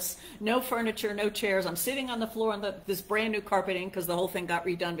office, no furniture, no chairs. I'm sitting on the floor on this brand new carpeting because the whole thing got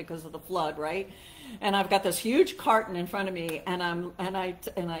redone because of the flood, right? And I've got this huge carton in front of me, and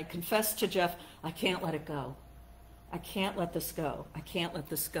I confess to Jeff, I can't let it go. I can't let this go. I can't let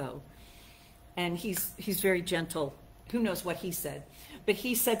this go. And he's very gentle. Who knows what he said? But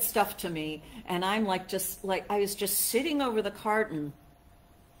he said stuff to me, and I'm I was just sitting over the carton,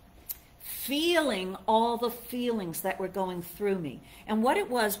 feeling all the feelings that were going through me. And what it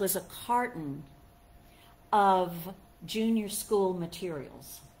was a carton of junior school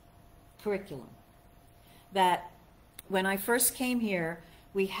materials, curriculum, that when I first came here,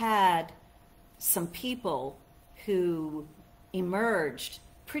 we had some people who emerged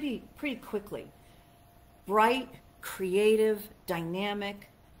pretty quickly. Bright, creative, dynamic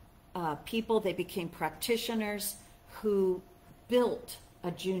people. They became practitioners who built a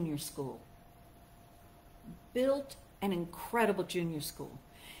junior school. Built an incredible junior school.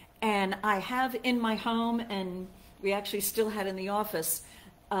 And I have in my home, and we actually still had in the office,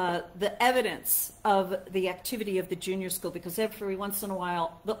 the evidence of the activity of the junior school, because every once in a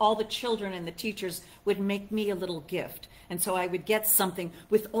while, all the children and the teachers would make me a little gift. And so I would get something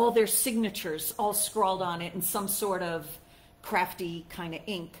with all their signatures all scrawled on it in some sort of crafty kind of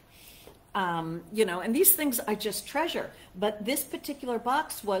ink. And these things I just treasure. But this particular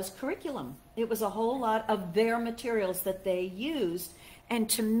box was curriculum. It was a whole lot of their materials that they used. And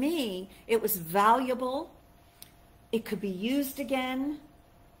to me, it was valuable. It could be used again,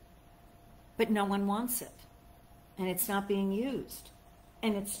 but no one wants it. And it's not being used.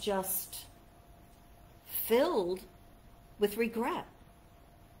 And it's just filled with regret.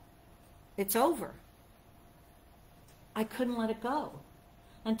 It's over. I couldn't let it go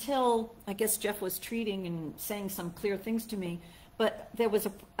until I guess Jeff was treating and saying some clear things to me. But there was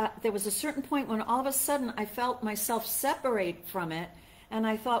a certain point when all of a sudden I felt myself separate from it, and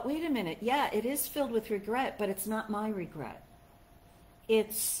I thought, wait a minute, yeah, it is filled with regret, but it's not my regret.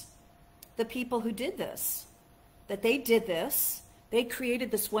 It's the people who did this, that they did this, they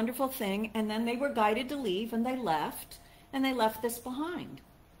created this wonderful thing, and then they were guided to leave, and they left this behind.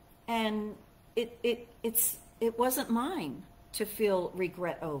 And it wasn't mine to feel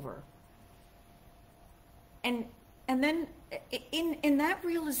regret over. And then in that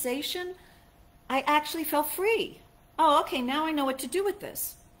realization, I actually felt free. Oh, okay, now I know what to do with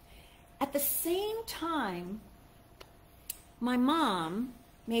this. At the same time, my mom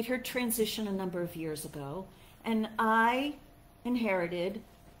made her transition a number of years ago, and I inherited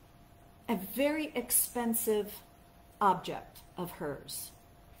a very expensive object of hers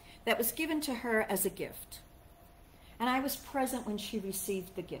that was given to her as a gift. And I was present when she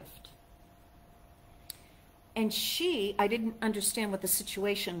received the gift. And I didn't understand what the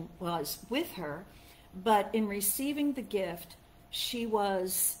situation was with her, but in receiving the gift, she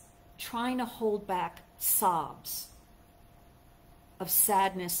was trying to hold back sobs of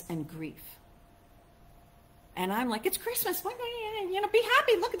sadness and grief. And I'm like, it's Christmas. Be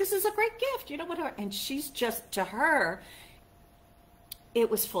happy. Look, this is a great gift. Whatever. And she's just, to her, it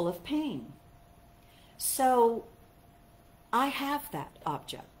was full of pain. So I have that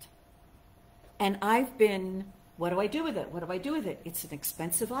object. And I've been, what do I do with it? What do I do with it? It's an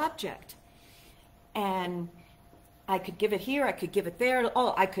expensive object. And I could give it here. I could give it there.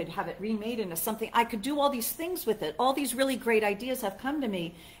 Oh, I could have it remade into something. I could do all these things with it. All these really great ideas have come to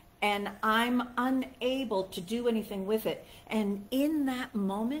me. And I'm unable to do anything with it. And in that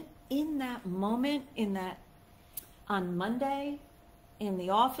moment, on Monday, in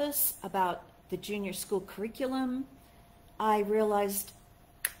the office about the junior school curriculum, I realized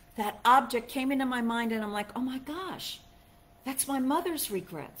that object came into my mind, and I'm like, oh my gosh, that's my mother's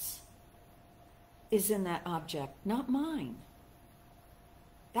regrets is in that object, not mine.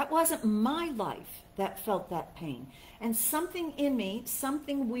 That wasn't my life that felt that pain. And something in me,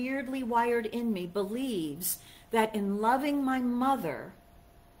 something weirdly wired in me, believes that in loving my mother,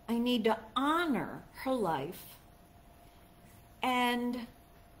 I need to honor her life and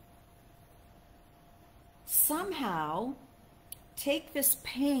somehow take this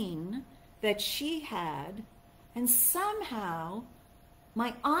pain that she had, and somehow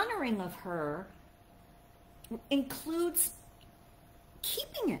my honoring of her includes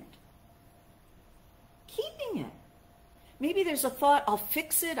keeping it. Maybe there's a thought, I'll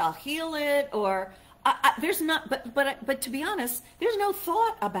fix it, I'll heal it, or there's not, but to be honest, there's no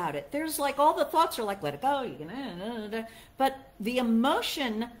thought about it. There's like, all the thoughts are like, let it go, but the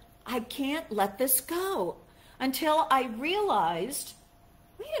emotion, I can't let this go until I realized,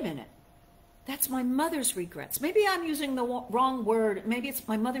 wait a minute, that's my mother's regrets. Maybe I'm using the wrong word. Maybe it's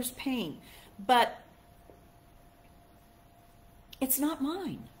my mother's pain, but it's not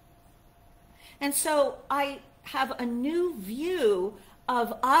mine. And so I have a new view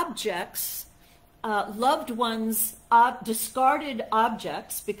of objects, loved ones, discarded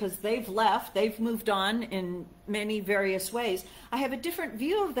objects, because they've left, they've moved on in many various ways. I have a different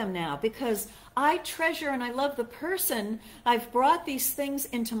view of them now because I treasure and I love the person. I've brought these things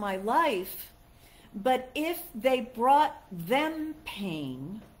into my life, but if they brought them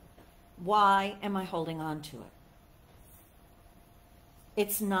pain, why am I holding on to it?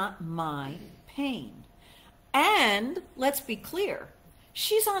 It's not my pain. And let's be clear,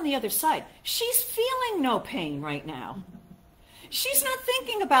 she's on the other side. She's feeling no pain right now. She's not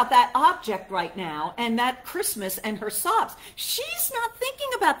thinking about that object right now and that Christmas and her sobs. She's not thinking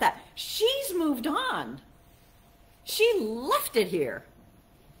about that. She's moved on. She left it here.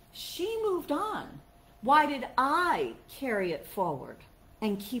 She moved on. Why did I carry it forward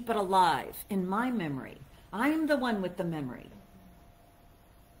and keep it alive in my memory? I'm the one with the memory.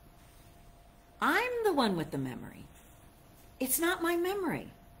 I'm the one with the memory. It's not my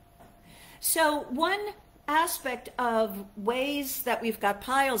memory. So one aspect of ways that we've got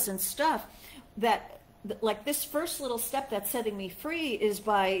piles and stuff that, like this first little step that's setting me free, is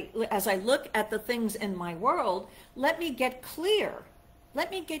by, as I look at the things in my world, let me get clear. Let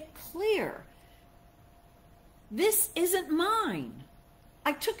me get clear. This isn't mine.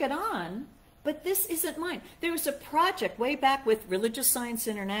 I took it on, but this isn't mine. There was a project way back with Religious Science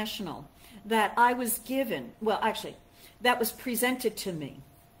International that I was given, well, actually, that was presented to me.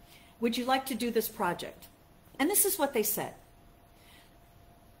 Would you like to do this project? And this is what they said.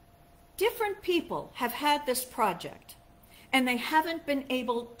 Different people have had this project, and they haven't been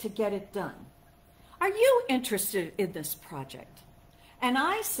able to get it done. Are you interested in this project? And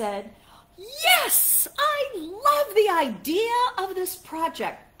I said, yes, I love the idea of this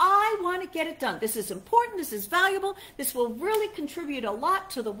project. I want to get it done. This is important. This is valuable. This will really contribute a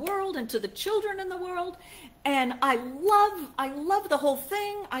lot to the world and to the children in the world. And I love the whole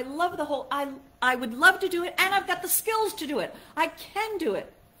thing. I would love to do it, and I've got the skills to do it. I can do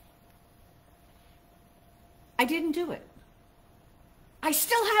it. I didn't do it. I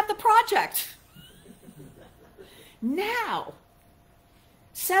still have the project. Now,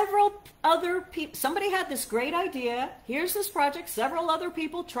 several other people, somebody had this great idea. Here's this project. Several other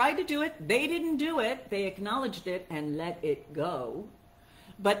people tried to do it. They didn't do it. They acknowledged it and let it go.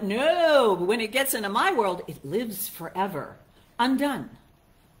 But no, when it gets into my world, it lives forever. Undone,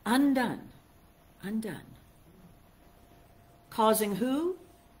 undone, undone. Causing who?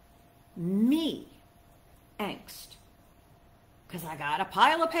 Me angst. Because I got a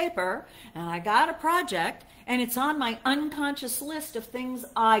pile of paper and I got a project, and it's on my unconscious list of things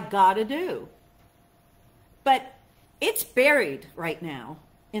I gotta do. But it's buried right now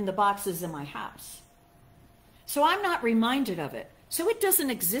in the boxes in my house. So I'm not reminded of it. So it doesn't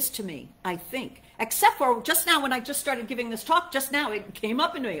exist to me, I think, Except for just now when I just started giving this talk, just now it came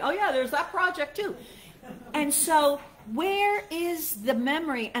up into me. Oh yeah, there's that project too. And so where is the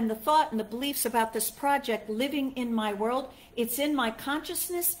memory and the thought and the beliefs about this project living in my world? It's in my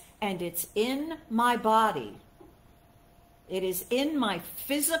consciousness and it's in my body. It is in my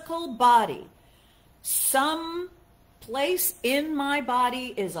physical body. Some place in my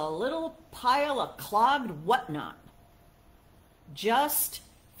body is a little pile of clogged whatnot, just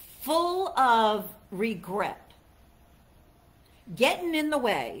full of regret, getting in the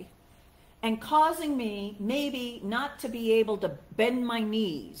way and causing me maybe not to be able to bend my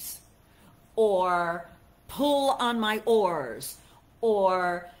knees or pull on my oars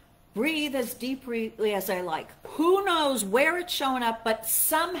or breathe as deeply as I like. Who knows where it's showing up, but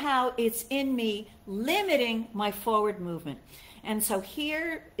somehow it's in me, limiting my forward movement. And so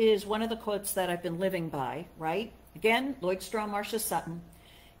here is one of the quotes that I've been living by, right? Again, Lloyd Straw, Marcia Sutton.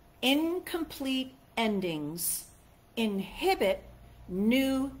 Incomplete endings inhibit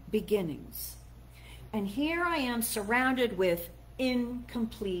new beginnings. And here I am surrounded with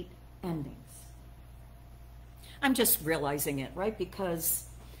incomplete endings. I'm just realizing it, right? Because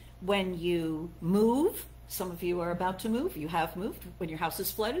when you move, some of you are about to move, you have moved, when your house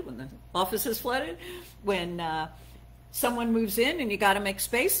is flooded, when the office is flooded, when someone moves in and you got to make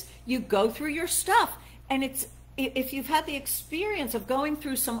space, you go through your stuff. And it's, if you've had the experience of going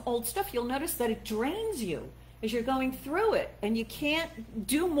through some old stuff, you'll notice that it drains you as you're going through it. And you can't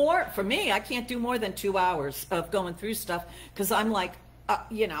do more, for me, I can't do more than 2 hours of going through stuff because I'm like,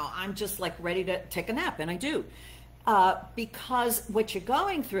 I'm just like ready to take a nap, and I do. Because what you're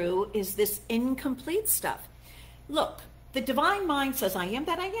going through is this incomplete stuff. Look, the divine mind says, I am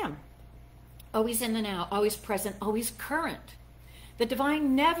that I am. Always in the now, always present, always current. The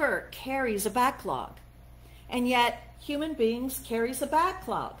divine never carries a backlog. And yet, human beings carries a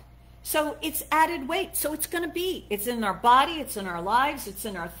backlog. So it's added weight. So it's going to be. It's in our body. It's in our lives. It's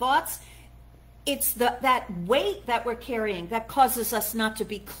in our thoughts. It's that weight that we're carrying that causes us not to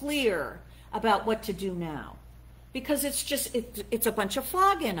be clear about what to do now. Because it's just, it's a bunch of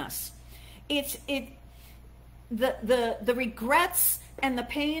fog in us. The regrets and the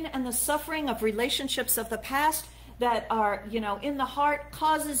pain and the suffering of relationships of the past that are, in the heart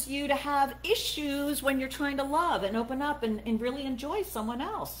causes you to have issues when you're trying to love and open up and really enjoy someone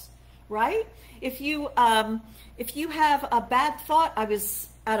else, right? If you have a bad thought, I was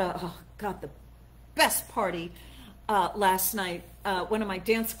at the best party last night. One of my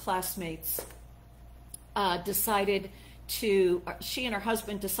dance classmates she and her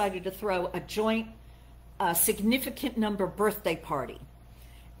husband decided to throw a joint significant number birthday party.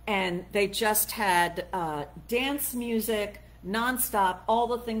 And they just had dance music, nonstop, all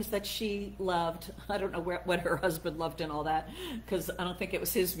the things that she loved. I don't know what her husband loved and all that, because I don't think it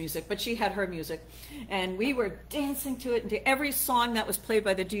was his music, but she had her music. And we were dancing to it, and every song that was played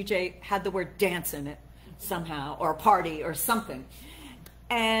by the DJ had the word dance in it somehow, or party or something.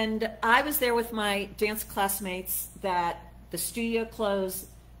 And I was there with my dance classmates that the studio closed,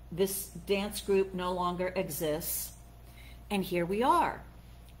 this dance group no longer exists, and here we are.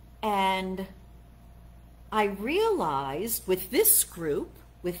 And I realized with this group,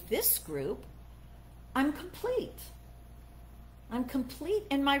 I'm complete. I'm complete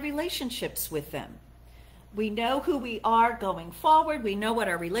in my relationships with them. We know who we are going forward. We know what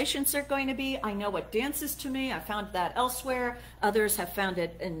our relations are going to be. I know what dance is to me. I found that elsewhere. Others have found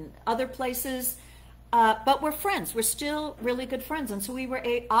it in other places. But we're friends. We're still really good friends. And so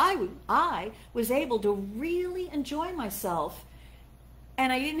I was able to really enjoy myself.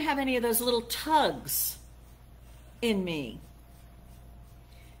 And I didn't have any of those little tugs in me.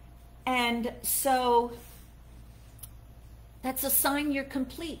 And so that's a sign you're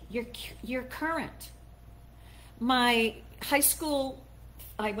complete. You're current. My high school,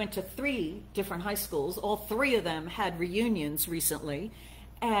 I went to 3 different high schools. All 3 of them had reunions recently.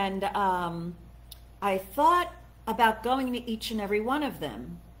 And I thought about going to each and every one of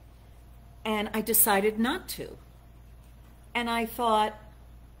them. And I decided not to. And I thought,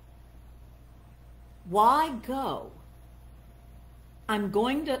 why go? I'm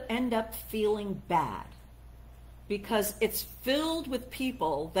going to end up feeling bad because it's filled with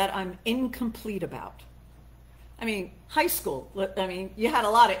people that I'm incomplete about. I mean, high school, you had a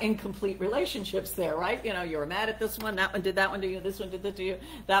lot of incomplete relationships there, right? You were mad at this one, that one did that one to you, this one did that to you,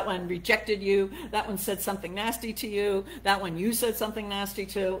 that one rejected you, that one said something nasty to you, that one you said something nasty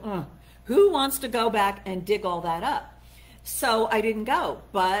to. Who wants to go back and dig all that up? So I didn't go,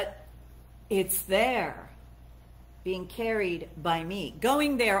 but it's there, being carried by me.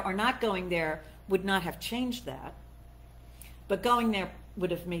 Going there or not going there would not have changed that. But going there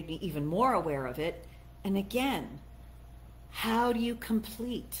would have made me even more aware of it. And again, how do you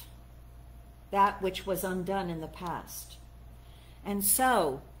complete that which was undone in the past? And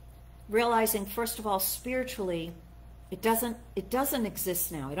so, realizing, first of all, spiritually, it doesn't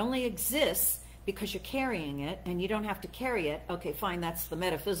exist now. It only exists because you're carrying it, and you don't have to carry it. Okay, fine, that's the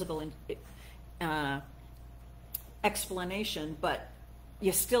metaphysical explanation, but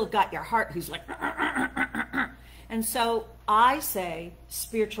you still got your heart who's like, and so I say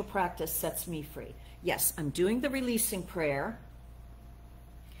spiritual practice sets me free. Yes, I'm doing the releasing prayer.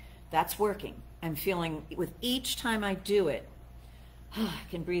 That's working. I'm feeling, with each time I do it, I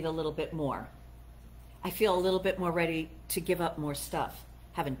can breathe a little bit more. I feel a little bit more ready to give up more stuff.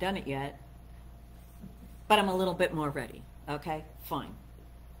 Haven't done it yet, but I'm a little bit more ready. Okay, fine.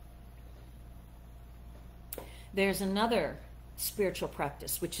 There's another spiritual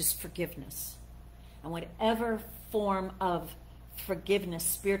practice, which is forgiveness. And whatever form of forgiveness,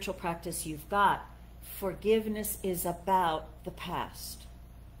 spiritual practice you've got, forgiveness is about the past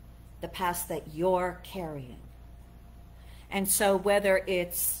that you're carrying. And so whether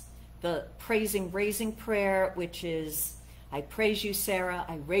it's the praising, raising prayer, which is, I praise you, Sarah,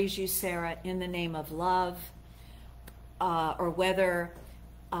 I raise you, Sarah, in the name of love, or whether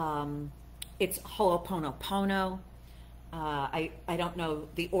it's Ho'oponopono. I don't know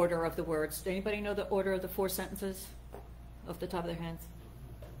the order of the words. Does anybody know the order of the 4 sentences off the top of their heads?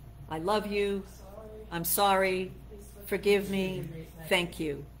 I love you. I'm sorry. Forgive me. Thank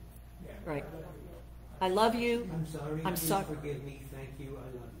you. Right. I love you. I'm sorry. I'm sorry. Forgive me. Thank you. I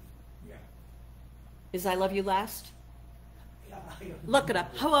love you. Yeah. Is I love you last? I don't Look it know.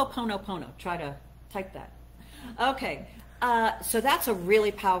 up. Ho'oponopono. Try to type that. Okay. So that's a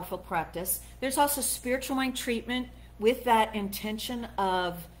really powerful practice. There's also spiritual mind treatment with that intention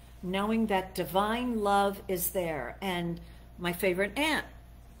of knowing that divine love is there. And my favorite aunt,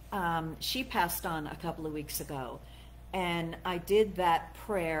 she passed on a couple of weeks ago. And I did that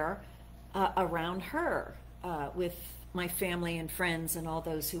prayer around her with my family and friends and all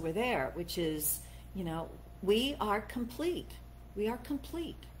those who were there, which is, we are complete. We are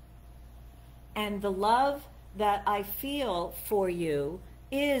complete. And the love that I feel for you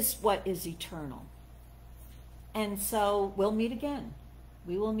is what is eternal. And so we'll meet again.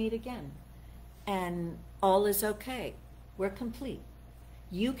 We will meet again. And all is okay. We're complete.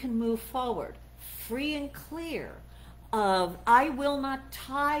 You can move forward, free and clear of, I will not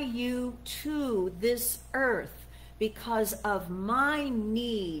tie you to this earth because of my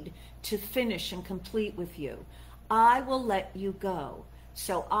need to finish and complete with you. I will let you go.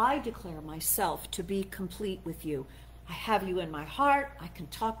 So I declare myself to be complete with you. I have you in my heart. I can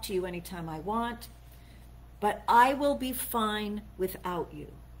talk to you anytime I want. But I will be fine without you.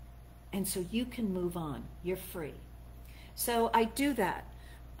 And so you can move on. You're free. So I do that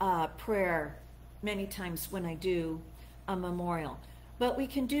prayer many times when I do a memorial. But we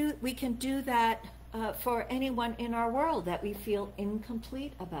can do that for anyone in our world that we feel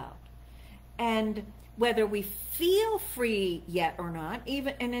incomplete about. And whether we feel free yet or not,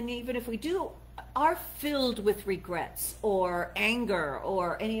 even if we do, are filled with regrets or anger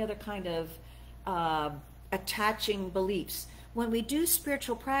or any other kind of attaching beliefs. When we do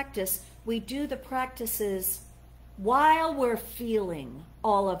spiritual practice, we do the practices while we're feeling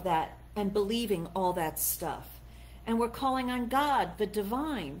all of that and believing all that stuff. And we're calling on God, the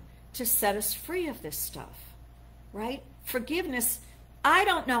divine, to set us free of this stuff, right? Forgiveness, I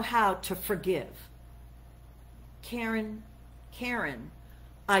don't know how to forgive. Karen,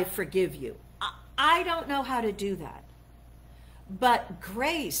 I forgive you. I don't know how to do that. But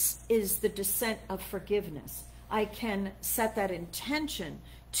grace is the descent of forgiveness. I can set that intention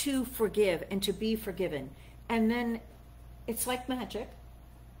to forgive and to be forgiven. And then it's like magic.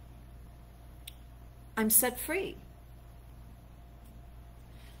 I'm set free.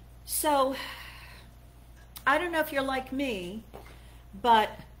 So I don't know if you're like me, but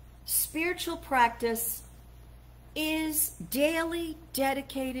spiritual practice is daily,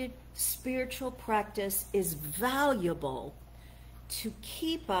 dedicated spiritual practice is valuable to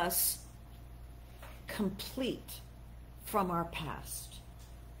keep us complete from our past.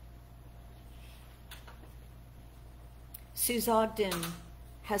 Suze Ogden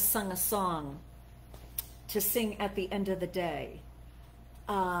has sung a song to sing at the end of the day.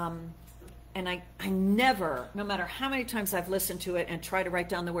 And I never, no matter how many times I've listened to it and try to write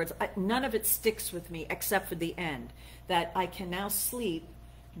down the words, none of it sticks with me except for the end, that I can now sleep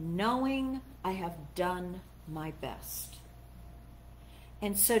knowing I have done my best.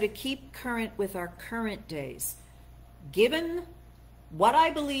 And so to keep current with our current days, given what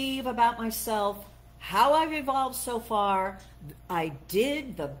I believe about myself, how I've evolved so far. I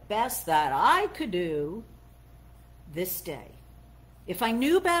did the best that I could do this day. If I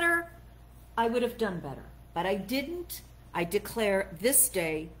knew better, I would have done better. But I didn't. I declare this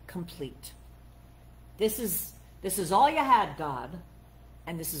day complete. This is all you had, God,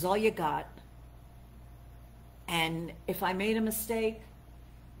 and this is all you got. And if I made a mistake,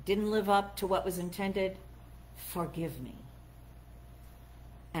 didn't live up to what was intended, forgive me.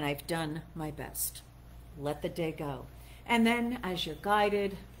 And I've done my best. Let the day go. And then as you're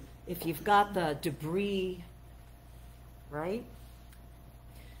guided, if you've got the debris, right?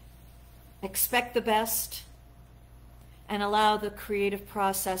 Expect the best and allow the creative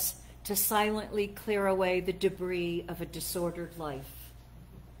process to silently clear away the debris of a disordered life.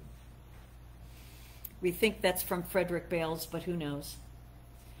 We think that's from Frederick Bales, but who knows?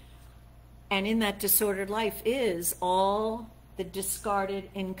 And in that disordered life is all the discarded,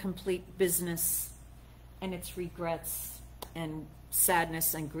 incomplete business and its regrets and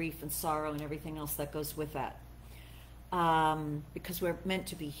sadness and grief and sorrow and everything else that goes with that. Because we're meant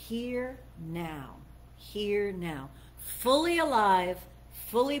to be here now, fully alive,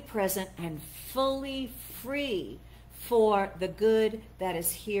 fully present, and fully free for the good that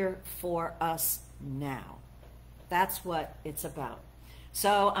is here for us now. That's what it's about.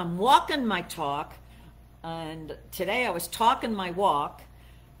 So I'm walking my talk, and today I was talking my walk,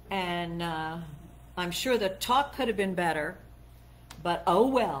 and I'm sure the talk could have been better, but oh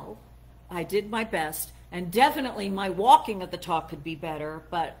well, I did my best, and definitely my walking of the talk could be better,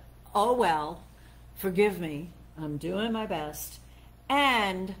 but oh well, forgive me, I'm doing my best,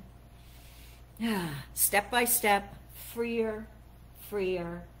 and step by step, freer,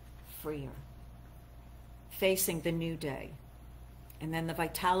 facing the new day. And then the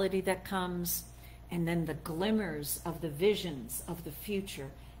vitality that comes, and then the glimmers of the visions of the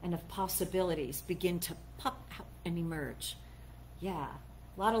future and of possibilities begin to pop out and emerge. Yeah,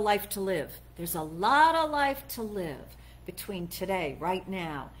 a lot of life to live. There's a lot of life to live between today, right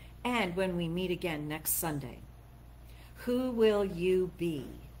now, and when we meet again next Sunday. Who will you be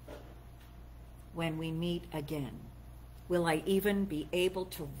when we meet again? Will I even be able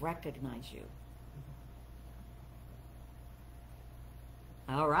to recognize you?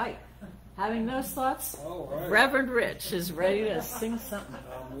 All right. Having those thoughts, All right. Reverend Rich is ready to sing something.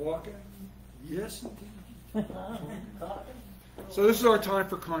 I'm walking. Yes, indeed. So this is our time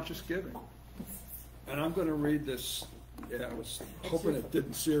for conscious giving. And I'm going to read this. Yeah, I was hoping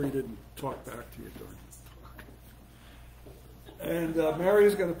Siri didn't talk back to you during the talk. And Mary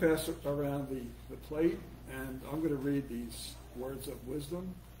is going to pass around the plate, and I'm going to read these words of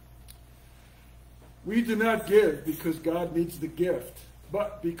wisdom. We do not give because God needs the gift,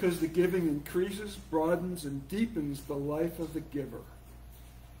 but because the giving increases, broadens, and deepens the life of the giver.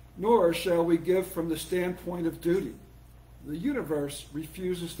 Nor shall we give from the standpoint of duty. The universe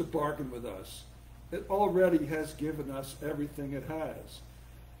refuses to bargain with us. It already has given us everything it has.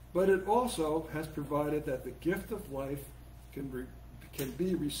 But it also has provided that the gift of life can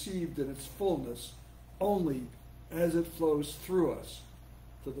be received in its fullness only as it flows through us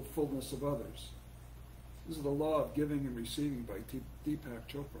to the fullness of others. This is the law of giving and receiving by Deepak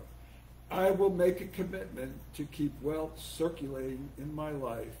Chopra. I will make a commitment to keep wealth circulating in my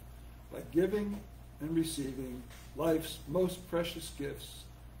life by giving and receiving life's most precious gifts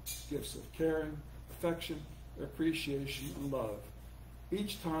of caring, affection, appreciation, and love.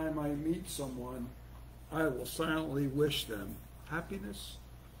 Each time I meet someone, I will silently wish them happiness,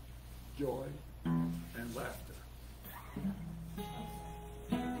 joy, and laughter.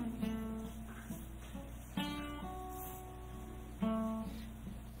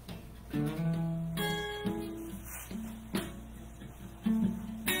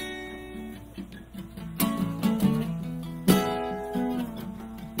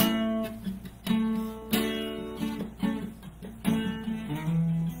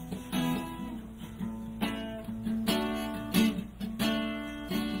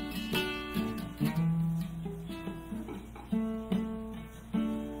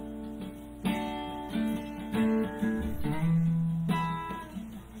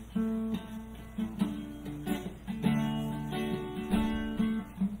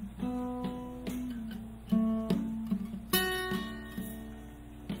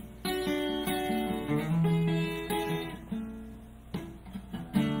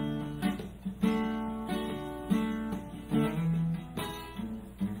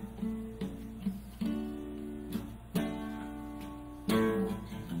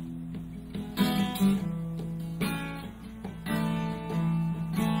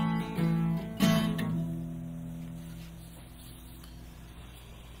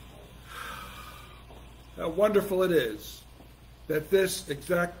 How wonderful it is that this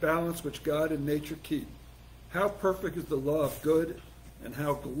exact balance which God and nature keep, how perfect is the law of good, and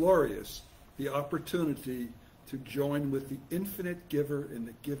how glorious the opportunity to join with the infinite giver in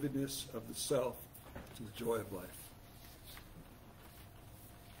the givingness of the self to the joy of life.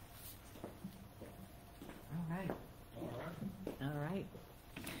 All right. All right.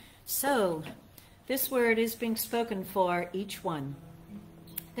 So, this word is being spoken for each one.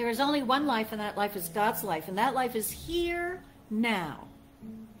 There is only one life, and that life is God's life, and that life is here now.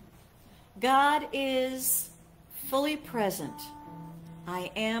 God is fully present. I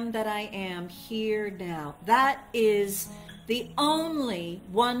am that I am here now. That is the only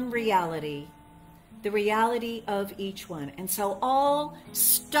one reality, the reality of each one. And so all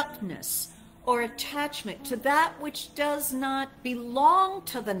stuckness or attachment to that which does not belong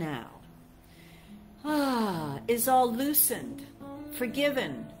to the now is all loosened,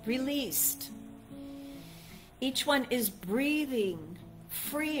 forgiven, released. Each one is breathing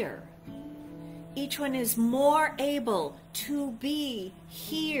freer. Each one is more able to be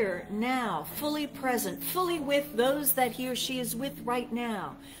here now, fully present, fully with those that he or she is with right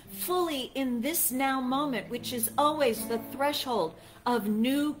now, fully in this now moment, which is always the threshold of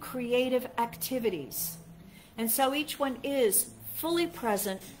new creative activities. And so each one is fully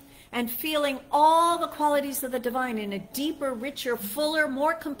present and feeling all the qualities of the divine in a deeper, richer, fuller,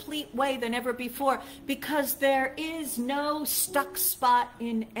 more complete way than ever before, because there is no stuck spot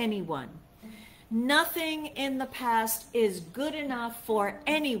in anyone. Nothing in the past is good enough for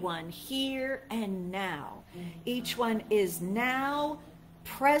anyone here and now. Each one is now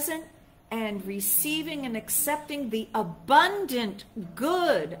present and receiving and accepting the abundant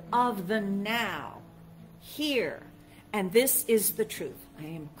good of the now, here. And this is the truth. I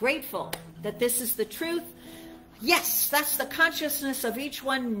am grateful that this is the truth. Yes, that's the consciousness of each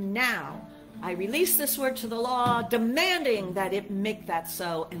one now. I release this word to the law, demanding that it make that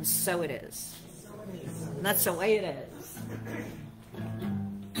so, and so it is. And that's the way it is.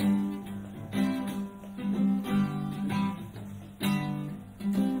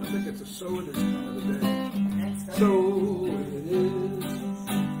 I think it's a so it is kind of the day. So it is.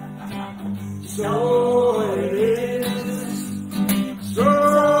 So it is. So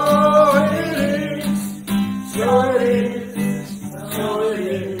it is. So it is. So it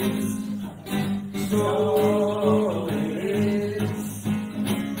is.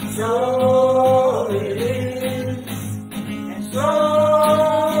 So it is. So it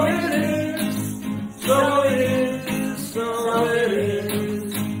is. So it is. So it is. So it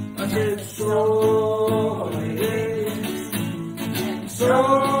is. I said so it is. So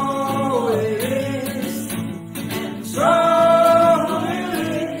it is. So it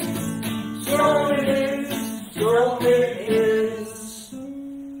is. So it is. So it is.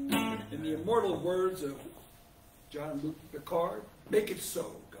 In the immortal words of John Luke Picard, make it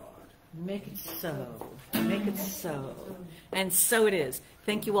so, God. Make it so. Make it so. And so it is.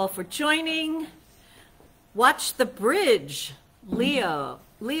 Thank you all for joining. Watch the bridge. Leo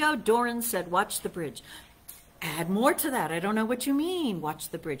Doran said, watch the bridge. Add more to that. I don't know what you mean, watch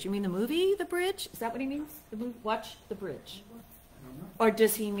the bridge. You mean the movie, The Bridge? Is that what he means? The movie, Watch the Bridge. Or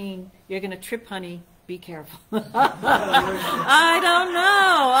does he mean, you're going to trip, honey, be careful? I don't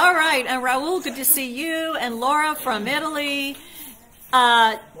know. All right. And Raul, good to see you. And Laura from Italy.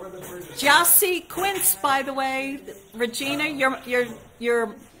 Regina Quince, by the way. Regina,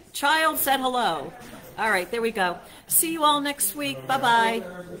 your child said hello. All right, there we go. See you all next week. Bye-bye.